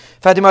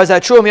 Fatima, is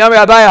that true?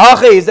 Miyamri Abaye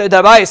Hachi, did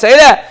Abaye say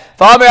that?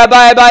 Fa'amri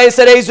Abaye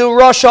said, Ezu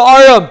Rasha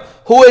Aram.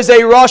 Who is a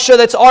Rasha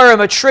that's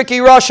Aram, a tricky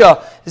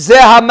Rasha? Zeh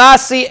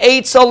Hamasi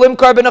Eitza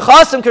Limkar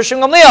B'Nechasim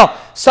K'Shim Gamliel.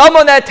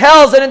 Someone that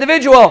tells an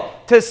individual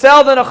to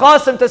sell the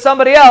Nechasim to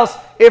somebody else.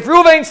 If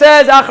Reuven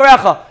says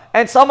Acharecha,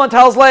 and someone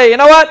tells Leah, you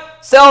know what?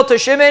 Sell it to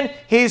Shimon.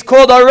 He's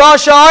called a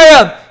Rasha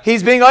Aram.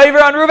 He's being over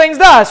on Reuven's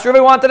das.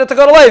 Reuven wanted it to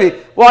go to Levi.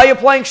 Why are you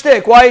playing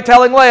shtick? Why are you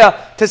telling Leah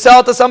to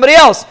sell it to somebody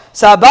else?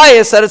 So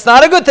Abaye said it's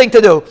not a good thing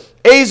to do.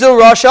 Ezu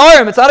Rosh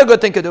Arim, it's not a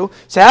good thing to do.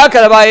 So how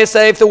can Abaye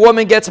say if the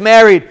woman gets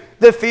married,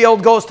 the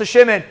field goes to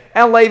Shimon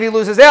and Levi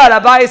loses out?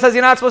 Abaye says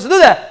you're not supposed to do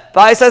that.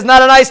 Abaye says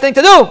not a nice thing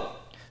to do.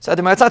 So it's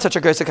not such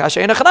a great kasha.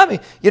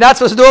 You're not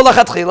supposed to do it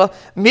lachatchila.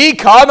 Mi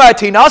kamar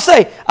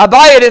tinase.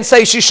 Abaye didn't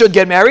say she should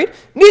get married.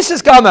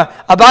 Nisis kamar.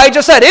 Abaye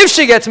just said if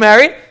she gets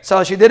married,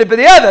 so she did it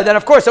b'di'evet, then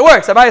of course it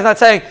works. Abaye is not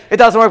saying it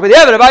doesn't work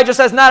b'di'evet. Abaye just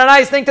says not a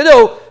nice thing to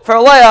do for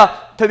Leah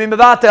to be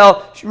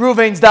mevatel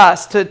Reuven's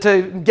das, to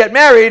get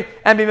married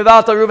and be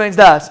mevatel Reuven's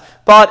das.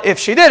 But if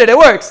she did it, it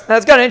works.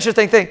 That's got an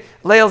interesting thing.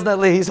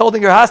 He's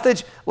holding her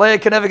hostage. Leah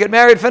can never get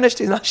married, finished.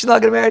 She's not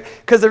getting married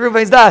because of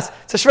Reuven's das.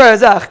 It's a shver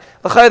azach.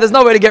 There's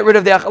no way to get rid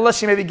of the ach, unless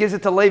she maybe gives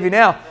it to Levi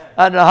now.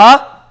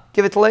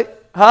 Give it to Levi?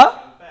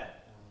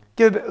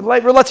 Give it,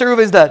 let's say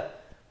Reuven's dead.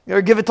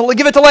 Or give it to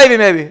Levi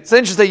maybe. It's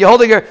interesting. You're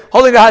holding her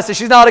hostage.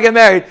 She's not going to get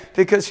married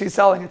because she's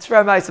selling it.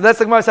 Shver ma'isa. That's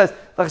the Gemara says.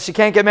 She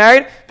can't get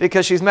married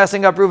because she's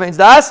messing up Reuven's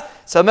das.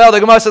 So the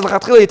Gemara says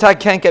you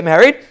can't get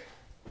married.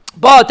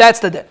 But that's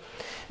the din.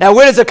 Now,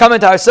 where does it come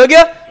into our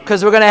sugya?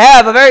 Because we're going to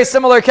have a very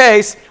similar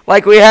case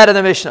like we had in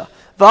the Mishnah.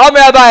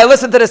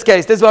 Listen to this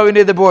case. This is why we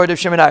need the board of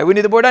Shimon. We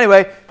need the board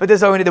anyway, but this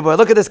is why we need the board.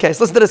 Look at this case.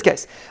 Listen to this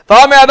case.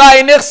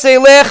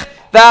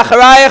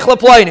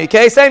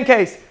 Okay, same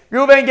case.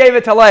 Reuven gave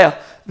it to Leah.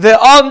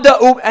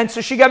 And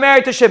so she got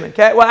married to Shimon.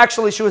 Okay, well,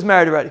 actually, she was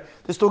married already.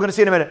 This is we're going to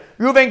see in a minute.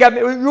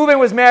 Reuven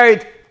was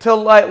married to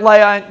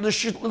Leah.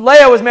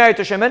 Leah was married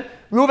to Shimon.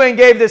 Reuven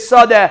gave this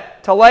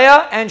sadeh to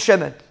Leah and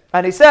Shimon.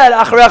 And he said,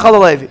 Acharecha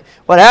Levi.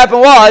 What happened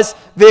was,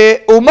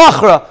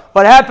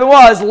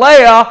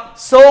 Leah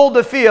sold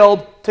the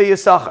field to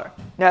Yisachar.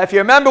 Now, if you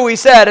remember, we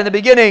said in the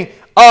beginning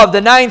of the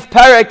 9th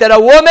parak that a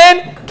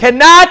woman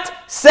cannot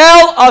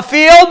sell a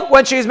field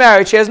when she's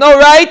married. She has no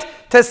right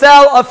to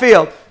sell a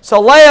field.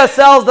 So Leah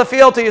sells the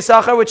field to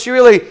Yisachar, which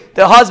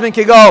the husband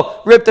can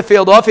go rip the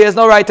field off. He has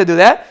no right to do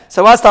that.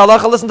 So what's the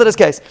halacha? Listen to this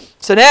case.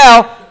 So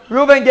now,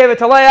 Reuven gave it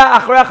to Leah,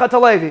 Acharecha to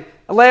Levi.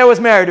 Leah was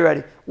married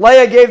already.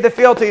 Leah gave the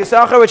field to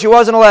Yisachar, which he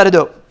wasn't allowed to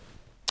do.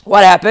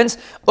 What happens?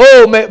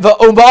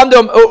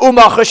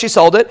 She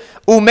sold it.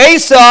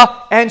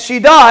 Umesa, and she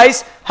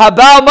dies.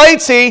 Habal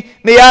maitzi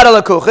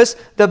miyada lakuchis.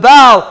 The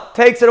Baal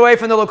takes it away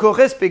from the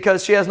lakuchis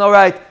because she has no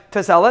right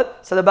to sell it.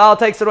 So the Baal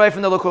takes it away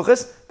from the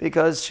lakuchis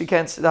because she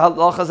can't. The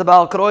halachas the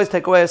Baal could always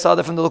take away a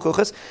sada from the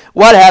lakuchis.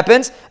 What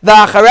happens? The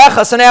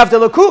acharecha. So now if the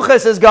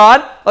lakuchis is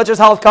gone, let's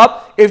just hold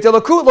cup. If the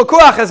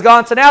lakuach is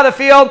gone, so now the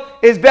field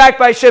is backed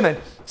by Shimon.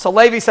 So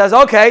Levi says,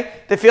 okay,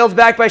 the field's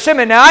backed by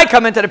Shimon. Now I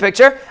come into the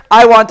picture.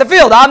 I want the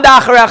field. I'm the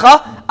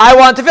acharecha. I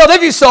want the field.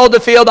 If you sold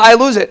the field, I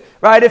lose it.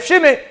 Right? If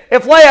Leah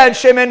and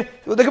Shimon,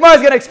 the Gemara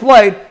is going to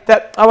explain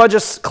that. I want to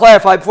just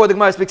clarify before the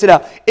Gemara speaks it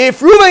out. If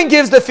Reuven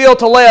gives the field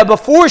to Leah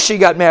before she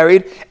got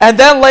married, and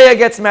then Leah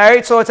gets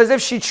married, so it's as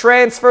if she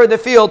transferred the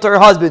field to her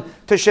husband,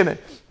 to Shimon.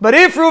 But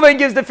if Reuven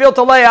gives the field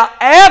to Leah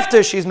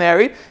after she's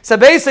married, so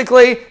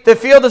basically the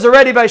field is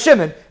already by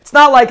Shimon. It's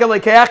not like a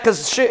lekeach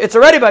because it's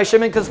already by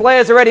Shimon because Leah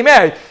is already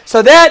married.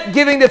 So that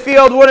giving the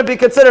field wouldn't be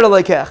considered a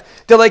lekeach.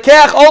 The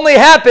lekeach only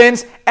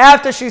happens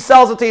after she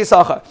sells it to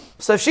Yisachar.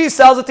 So if she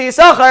sells it to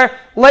Yisachar,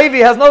 Levi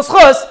has no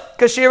schus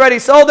because she already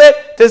sold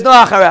it. There's no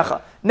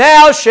acharecha.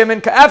 Now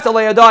Shimon, after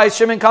Leah dies,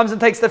 Shimon comes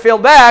and takes the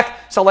field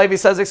back. So Levi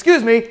says,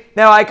 excuse me,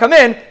 now I come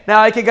in,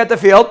 now I can get the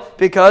field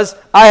because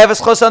I have a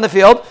schus on the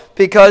field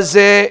because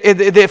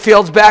the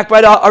field's backed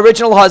by the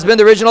original husband,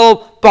 the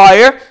original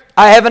buyer.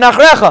 I have an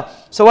acharecha.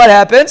 So what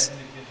happens?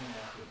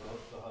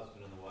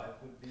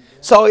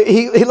 So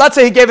he let's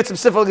say he gave it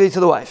specifically to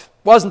the wife.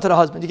 Wasn't to the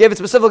husband. He gave it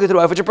specifically to the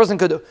wife, which a person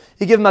could do.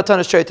 You give him a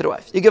ton straight to the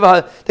wife. You give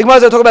the Gemara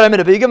is going to talk about it in a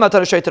minute, but you give him a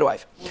ton straight to the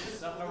wife.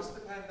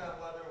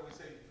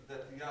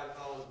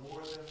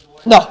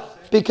 No,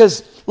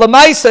 because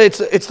Lamaisa,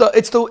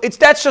 it's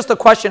that's just a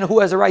question of who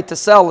has a right to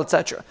sell,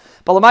 etc.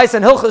 But Lamaisa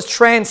and Hilchas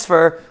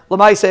transfer,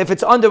 Lamaisa, if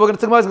it's under, we're going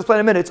to explain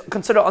in a minute, it's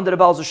considered under the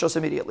Baal Zushos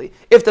immediately.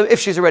 If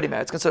she's already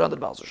married, it's considered under the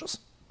Baal Zushos.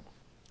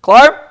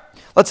 Clear?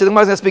 Let's see, the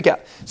Gemara is going to speak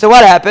out. So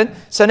what happened?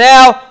 So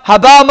now,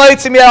 Habal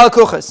Moitzi Miyad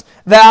Al-Kuchas.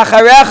 The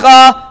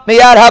Acharecha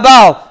Miyad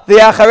Habal. The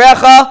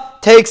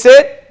Acharecha takes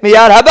it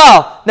Miyad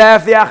Habal. Now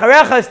if the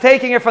Acharecha is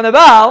taking it from the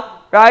Baal,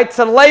 right?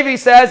 So the Levi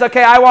says,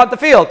 okay, I want the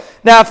field.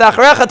 Now if the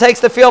Acharecha takes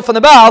the field from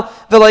the Baal,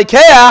 the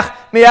Leikeach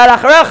Miyad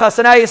Acharecha.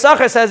 So now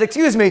Yisachar says,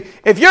 excuse me,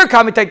 if you're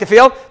coming to take the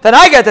field, then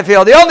I get the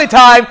field. The only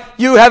time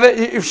you have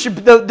it,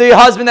 the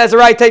husband has a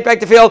right to take back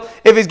the field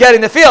if he's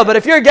getting the field. But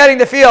if you're getting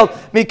the field,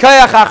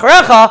 Mikeach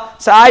Acharecha,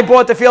 so I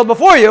bought the field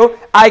before you,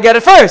 I get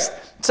it first.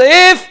 So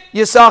if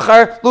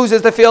Yisachar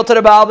loses the field to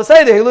the Baal,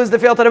 he loses the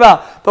field to the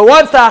Baal. But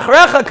once the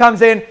Acharecha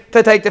comes in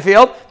to take the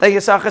field, then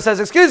Yisachar says,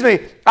 excuse me,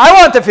 I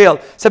want the field.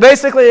 So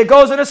basically it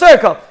goes in a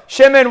circle.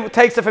 Shimon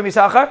takes it from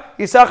Yisachar,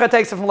 Yisachar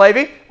takes it from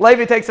Levi,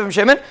 Levi takes it from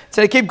Shimon.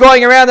 So they keep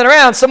going around and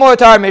around, similar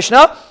to our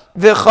Mishnah.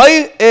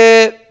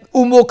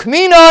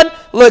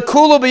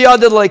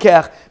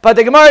 But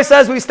the Gemara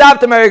says we stop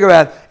the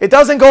merry-go-round. It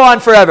doesn't go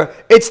on forever.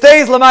 It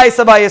stays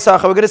l'maisa by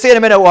Yisachar. We're going to see in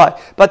a minute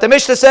why. But the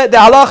Mishnah said the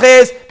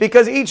halacha is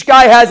because each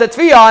guy has a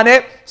tefillah on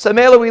it, so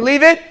mele we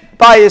leave it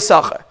by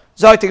Yisachar.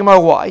 Zog the Gemara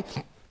why?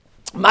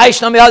 Why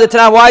is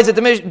it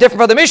different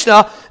from the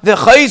Mishnah? The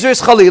chayzers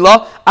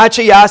chalila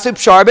ache yasub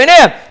shar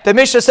benem. The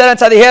Mishnah said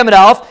inside the Hamid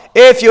Alf,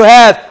 if you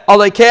have a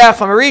lekeach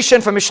from a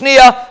Rishon, from a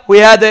Shnia, we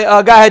had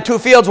a guy had 2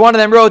 fields, one of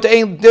them wrote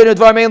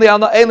mainly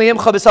on the imcha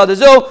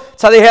b'sadazu.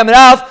 Inside the Hamid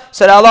Alf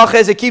said Allah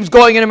is it keeps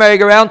going in a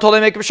merry-go-round until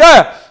they make a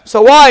b'shara.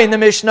 So why in the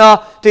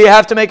Mishnah do you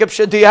have to make a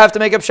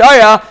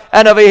b'shara?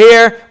 And over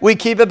here we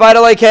keep it by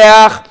the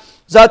lekeach.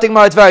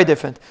 Zatigmar, it's very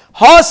different.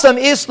 Hasam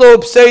islo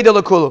pseida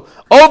lakulu.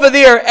 Over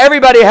there,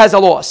 everybody has a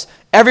loss.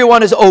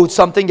 Everyone is owed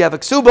something. You have a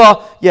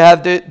ksuba. You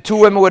have the 2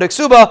 women with a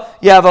ksuba.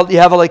 You have a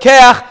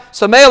lekeach.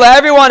 So mela,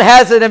 everyone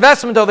has an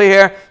investment over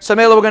here. So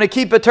mela, we're going to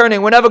keep it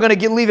turning. We're never going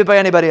to leave it by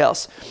anybody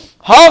else.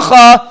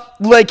 Hacha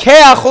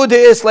lekeach ude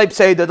is leib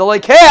pseida. The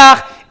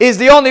lekeach is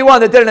the only one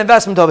that did an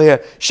investment over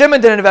here. Shimon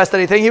didn't invest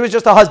anything. He was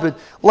just a husband.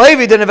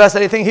 Levi didn't invest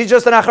anything. He's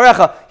just an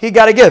acharecha. He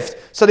got a gift.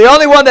 So the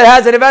only one that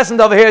has an investment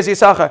over here is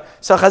Yisachar.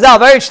 So Chazal,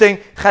 very interesting.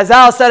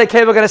 Chazal said,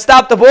 okay, we're going to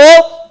stop the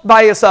ball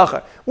by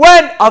Yisachar.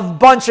 When a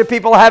bunch of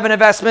people have an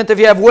investment, if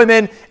you have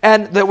women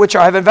which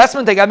have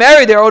investment, they got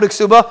married, they're owed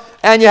ksuba,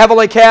 and you have a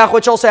lekeach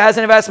which also has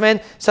an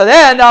investment, so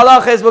then the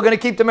halach is we're going to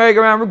keep the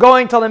merry-go-round. We're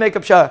going till they make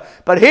up shah.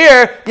 But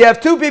here you have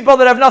 2 people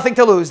that have nothing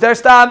to lose. They're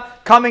stam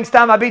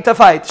abit to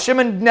fight.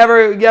 Shimon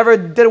never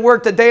did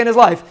work a day in his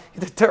life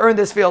to earn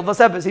this field.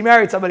 Vasepis, he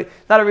married somebody,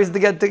 not a reason to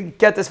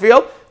get this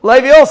field.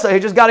 Levi also, he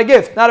just got a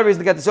gift, not a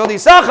reason to get this. So the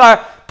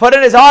Yisachar put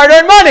in his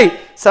hard-earned money.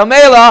 So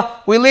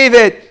Mela, we leave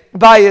it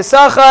by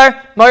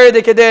Yisachar, Mayer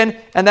Dikadin,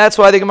 and that's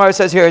why the Gemara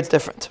says here it's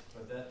different.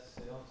 But that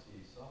sale to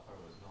Yisachar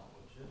was not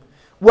legitimate.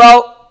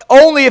 Well,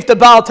 only if the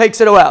Baal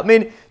takes it away. I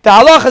mean, the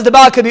halach is the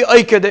Baal could be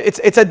oiker.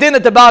 It's a din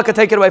that the Baal could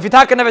take it away. If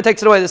Yitaka never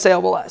takes it away, the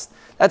sale will last.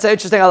 That's an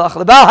interesting halach.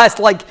 The Baal has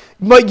to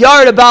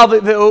yard a Baal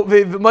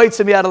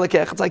v'moitzim yad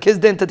lekech. It's like his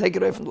din to take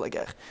it away from the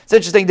lekech. It's an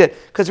interesting din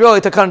because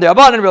really to come to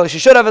Abanan, really she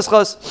should have his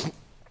chos.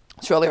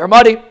 It's really her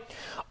money.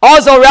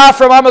 Also,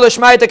 Rafram Amar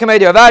L'Shmaita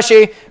Kamedi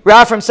Ravashi.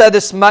 Rafram said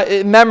this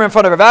memory in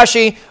front of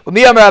Ravashi.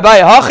 Umi Amar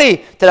Abaye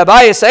Hachi. Did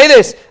Abaye say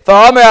this? For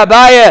Amar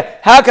Abaye,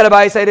 how could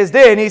Abaye say this?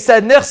 Then he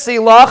said Nichsi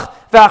Lach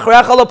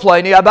v'Achrecha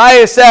L'Ploini.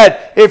 Abaye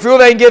said if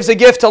Reuven gives a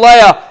gift to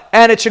Leah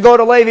and it should go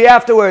to Levi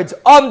afterwards,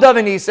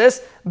 Davinisis.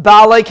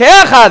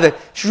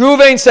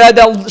 Reuven said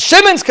that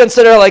Shimon's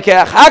considered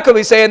lekeach. How could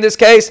we say in this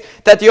case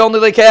that the only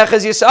lekeach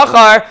is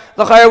Yisachar?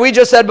 We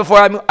just said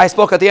before, I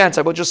spoke at the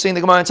answer, but just seeing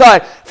the Gemara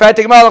inside.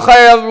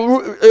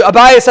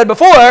 Abaye said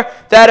before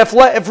that if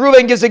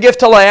Reuven gives a gift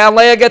to Leah and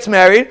Leah gets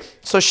married,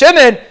 so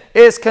Shimon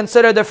is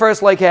considered the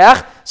first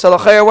lekeach. So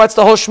what's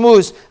the whole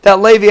shmuz that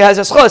Levi has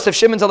a schus? If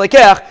Shimon's a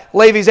lekeach,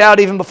 Levi's out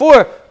even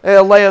before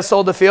Leah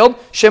sold the field.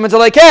 Shimon's a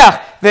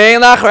lekeach.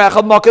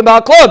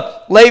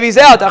 Levi's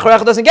out.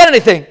 Achrecha doesn't get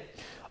anything.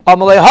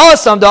 Over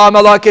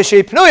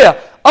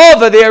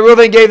there,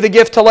 Reuven gave the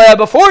gift to Leah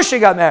before she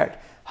got married.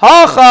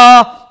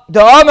 Over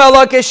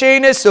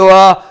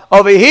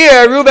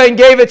here, Reuven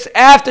gave it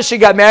after she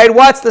got married.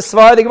 What's the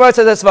svar? The Gemara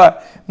says the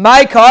svar.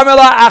 My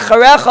Carmela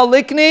acharecha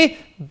likni.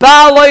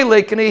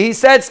 He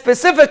said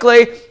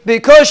specifically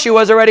because she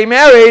was already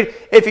married.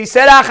 If he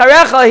said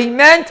acharecha, he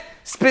meant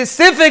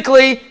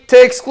specifically to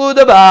exclude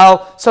the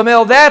Baal. So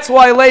that's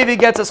why Levi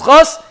gets a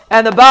schos,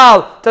 and the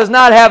Baal does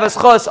not have a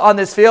schos on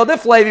this field.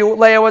 If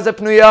Leah was a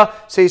pnuya,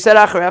 so he said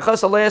acharecha,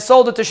 so Leah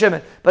sold it to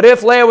Shimon. But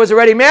if Leah was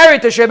already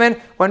married to Shimon,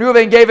 when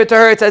Reuven gave it to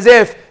her, it's as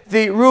if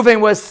the Reuven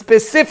was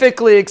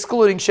specifically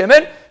excluding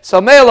Shimon.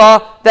 So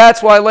Mela,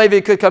 that's why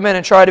Levi could come in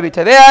and try to be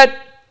teveat.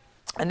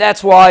 And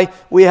that's why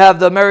we have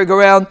the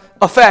merry-go-round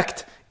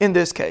effect in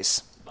this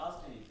case.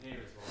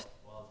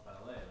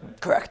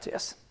 Correct,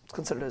 yes. It's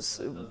considered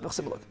as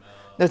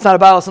it's not a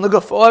balance in the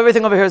guf.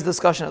 Everything over here is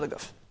discussion of the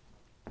guf.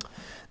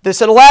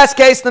 So the last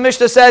case, the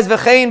Mishnah says,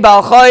 V'chein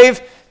bal chayv,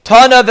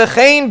 Tana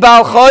v'chein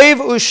bal chayv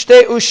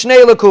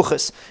u'shnei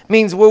lekuchas.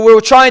 Means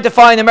we're trying to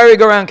find a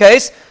merry-go-round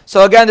case.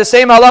 So again, the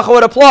same halacha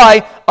would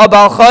apply, a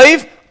bal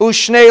chayv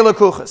u'shnei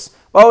lekuchas.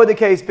 What would the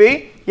case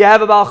be? You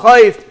have a bal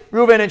chayv,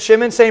 Reuven and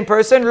Shimon, same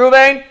person.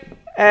 Reuven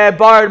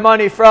borrowed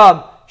money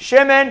from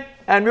Shimon,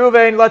 and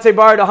Reuven, let's say,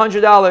 borrowed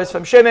 $100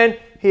 from Shimon.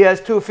 He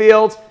has 2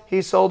 fields.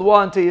 He sold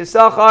one to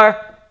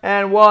Yisachar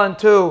and one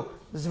to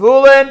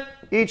Zvulun.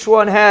 Each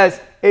one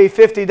has a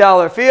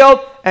 $50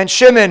 field, and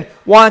Shimon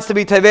wants to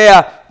be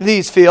teveah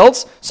these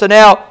fields. So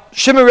now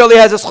Shimon really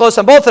has a schos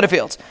on both of the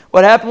fields.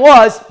 What happened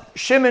was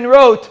Shimon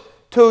wrote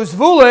to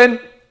Zvulun,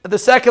 the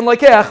second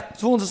lekech,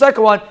 Zvulun's the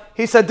second one.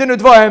 He said, "Dinu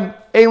dvarim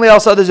ein li al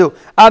sadazu."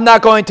 I'm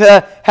not going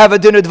to have a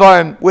dinu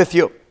dvarim with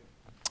you.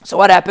 So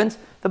what happens?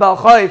 The Baal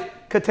Chayv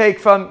could take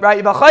from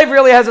right. Baal Chayv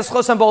really has a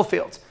schos on both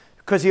fields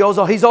because he's owed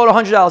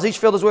 $100. Each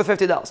field is worth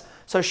 $50.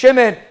 So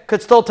Shimon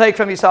could still take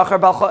from Yisachar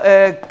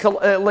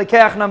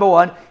lekech number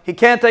 1. He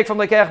can't take from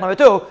lekech number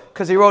 2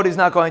 because he wrote he's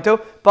not going to.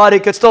 But he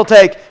could still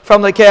take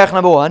from lekech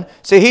number 1.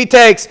 So he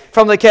takes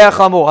from lekech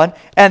number 1,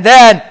 and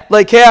then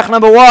lekech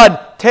number 1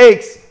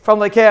 takes from from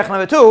Lekeach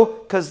number 2,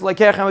 because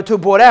Lekeach number 2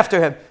 bought after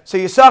him. So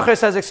Yisachar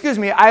says, excuse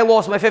me, I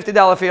lost my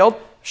 $50 field.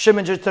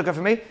 Shimon just took it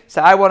from me,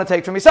 so I want to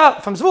take from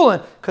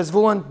Zvulun, because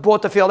Zvulun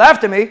bought the field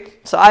after me,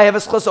 so I have a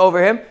schus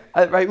over him.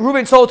 Right?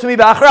 Reuben sold to me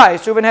by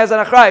Achrayis. Reuben has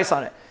an Achrayis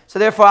on it. So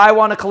therefore I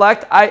want to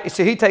collect,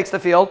 so he takes the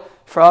field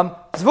from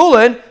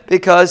Zvulun,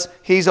 because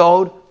he's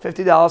owed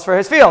 $50 for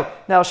his field.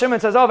 Now Shimon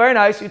says, oh, very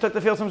nice, you took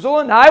the field from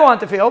Zvulun, now I want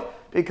the field,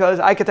 because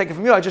I could take it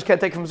from you, I just can't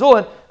take it from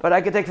Zvulun, but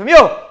I can take it from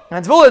you.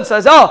 And Zvulun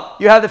says, oh,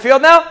 you have the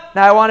field now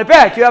I want it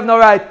back, you have no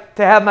right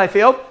to have my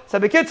field. So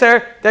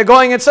B'kitzer, they're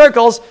going in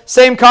circles,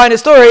 same kind of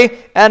story,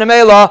 and in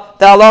Mela,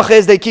 the halach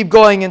is they keep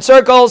going in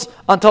circles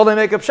until they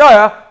make a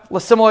pshara,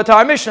 similar to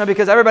our Mishnah,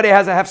 because everybody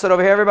has a hefset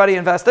over here, everybody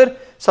invested,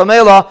 so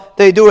Mela,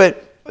 they do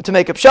it to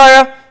make a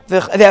pshara.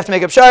 They have to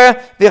make a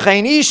pshara. The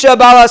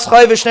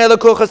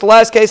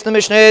last case in the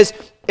Mishnah is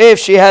if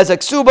she has a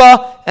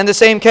ksuba, and the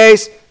same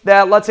case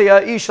that, let's say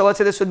Isha, let's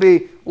say this would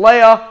be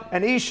Leah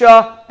and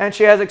Isha, and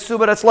she has a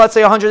ksuba that's, let's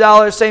say,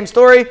 $100, same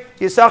story.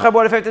 Yisachar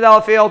bought a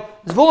 $50 field,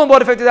 Zvulun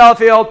bought a $50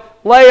 field,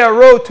 Leah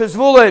wrote to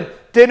Zvulun,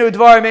 Dinu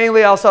Dvar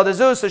mainly al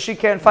Sadazu, so she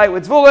can't fight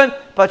with Zvulun,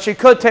 but she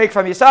could take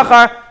from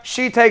Yisachar.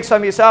 She takes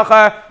from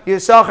Yisachar,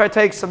 Yisachar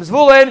takes from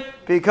Zvulun,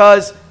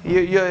 because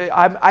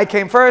I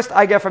came first,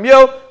 I get from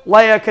you.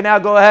 Leah can now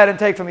go ahead and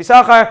take from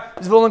Yisachar.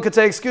 Zvulun could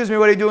say, excuse me,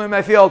 what are you doing in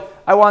my field?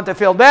 I want the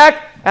field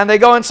back. And they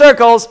go in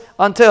circles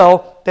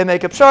until they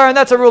make a pshar, and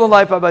that's a rule in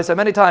life, Rabbi said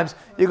many times.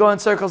 You go in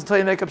circles until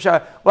you make a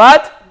pshar.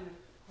 What?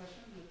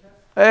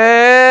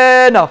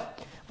 No.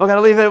 We're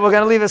going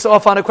to leave this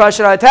off on a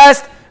question or a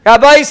test.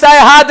 Rabbi say,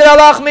 Hadr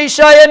alach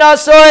mishaya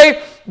nasoi.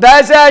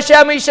 Be'ezeh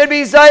Hashem, we should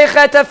be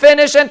zaychet to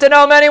finish and to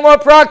know many more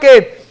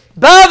prakim.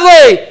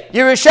 Bavli,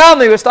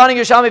 Yerushalmi. We're starting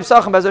Yerushalmi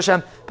Pesachim, Be'ezeh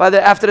Hashem,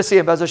 after the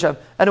Siyam, Be'ezeh Hashem.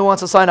 Anyone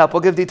wants to sign up,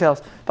 we'll give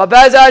details. But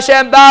Be'ezeh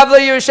Hashem, Bavli,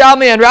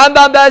 Yerushalmi, and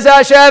Rambam,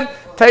 Be'ezeh Hashem,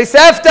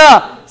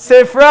 Tosefta,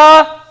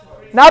 Sifra,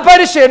 not by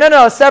the shir,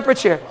 no, separate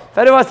shir. If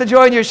anyone wants to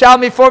join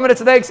Yerushalmi, 4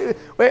 minutes a day,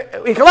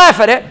 we can laugh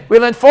at it. We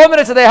learned 4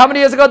 minutes a day. How many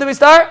years ago did we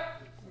start?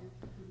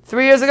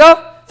 3 years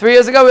ago? 3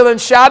 years ago we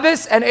learned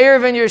Shabbos and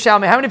Erev in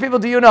Yerushalmi. How many people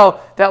do you know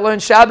that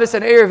learned Shabbos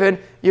and Erev in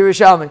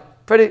Yerushalmi?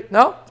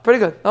 No? It's pretty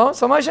good. No?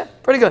 So much?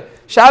 Pretty good.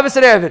 Shabbos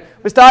and Erev.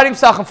 We're starting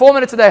Pesachim, 4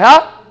 minutes a day,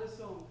 huh?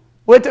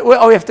 We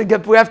have to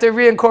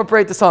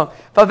reincorporate the song.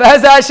 But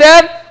Be'ezeh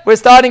Hashem, we're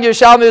starting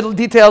Yerushalmi.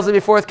 Details will be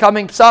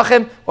forthcoming.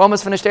 Pesachim, we're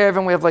almost finished Erev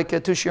and we have like 2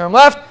 shiurim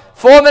left.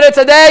 4 minutes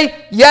a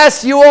day.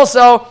 Yes, you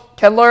also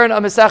can learn a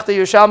Masechta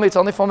Yerushalmi. It's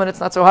only 4 minutes,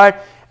 not so hard.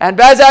 And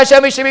Be'ezeh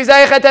Hashem, we should be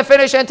zeichet to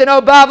finish and to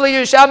know Bavli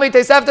Yerushalmi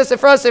Tosefta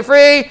Sifra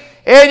Sifri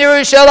in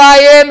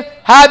Yerushalayim.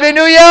 Happy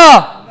New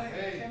Year!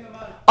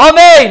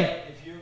 Amen.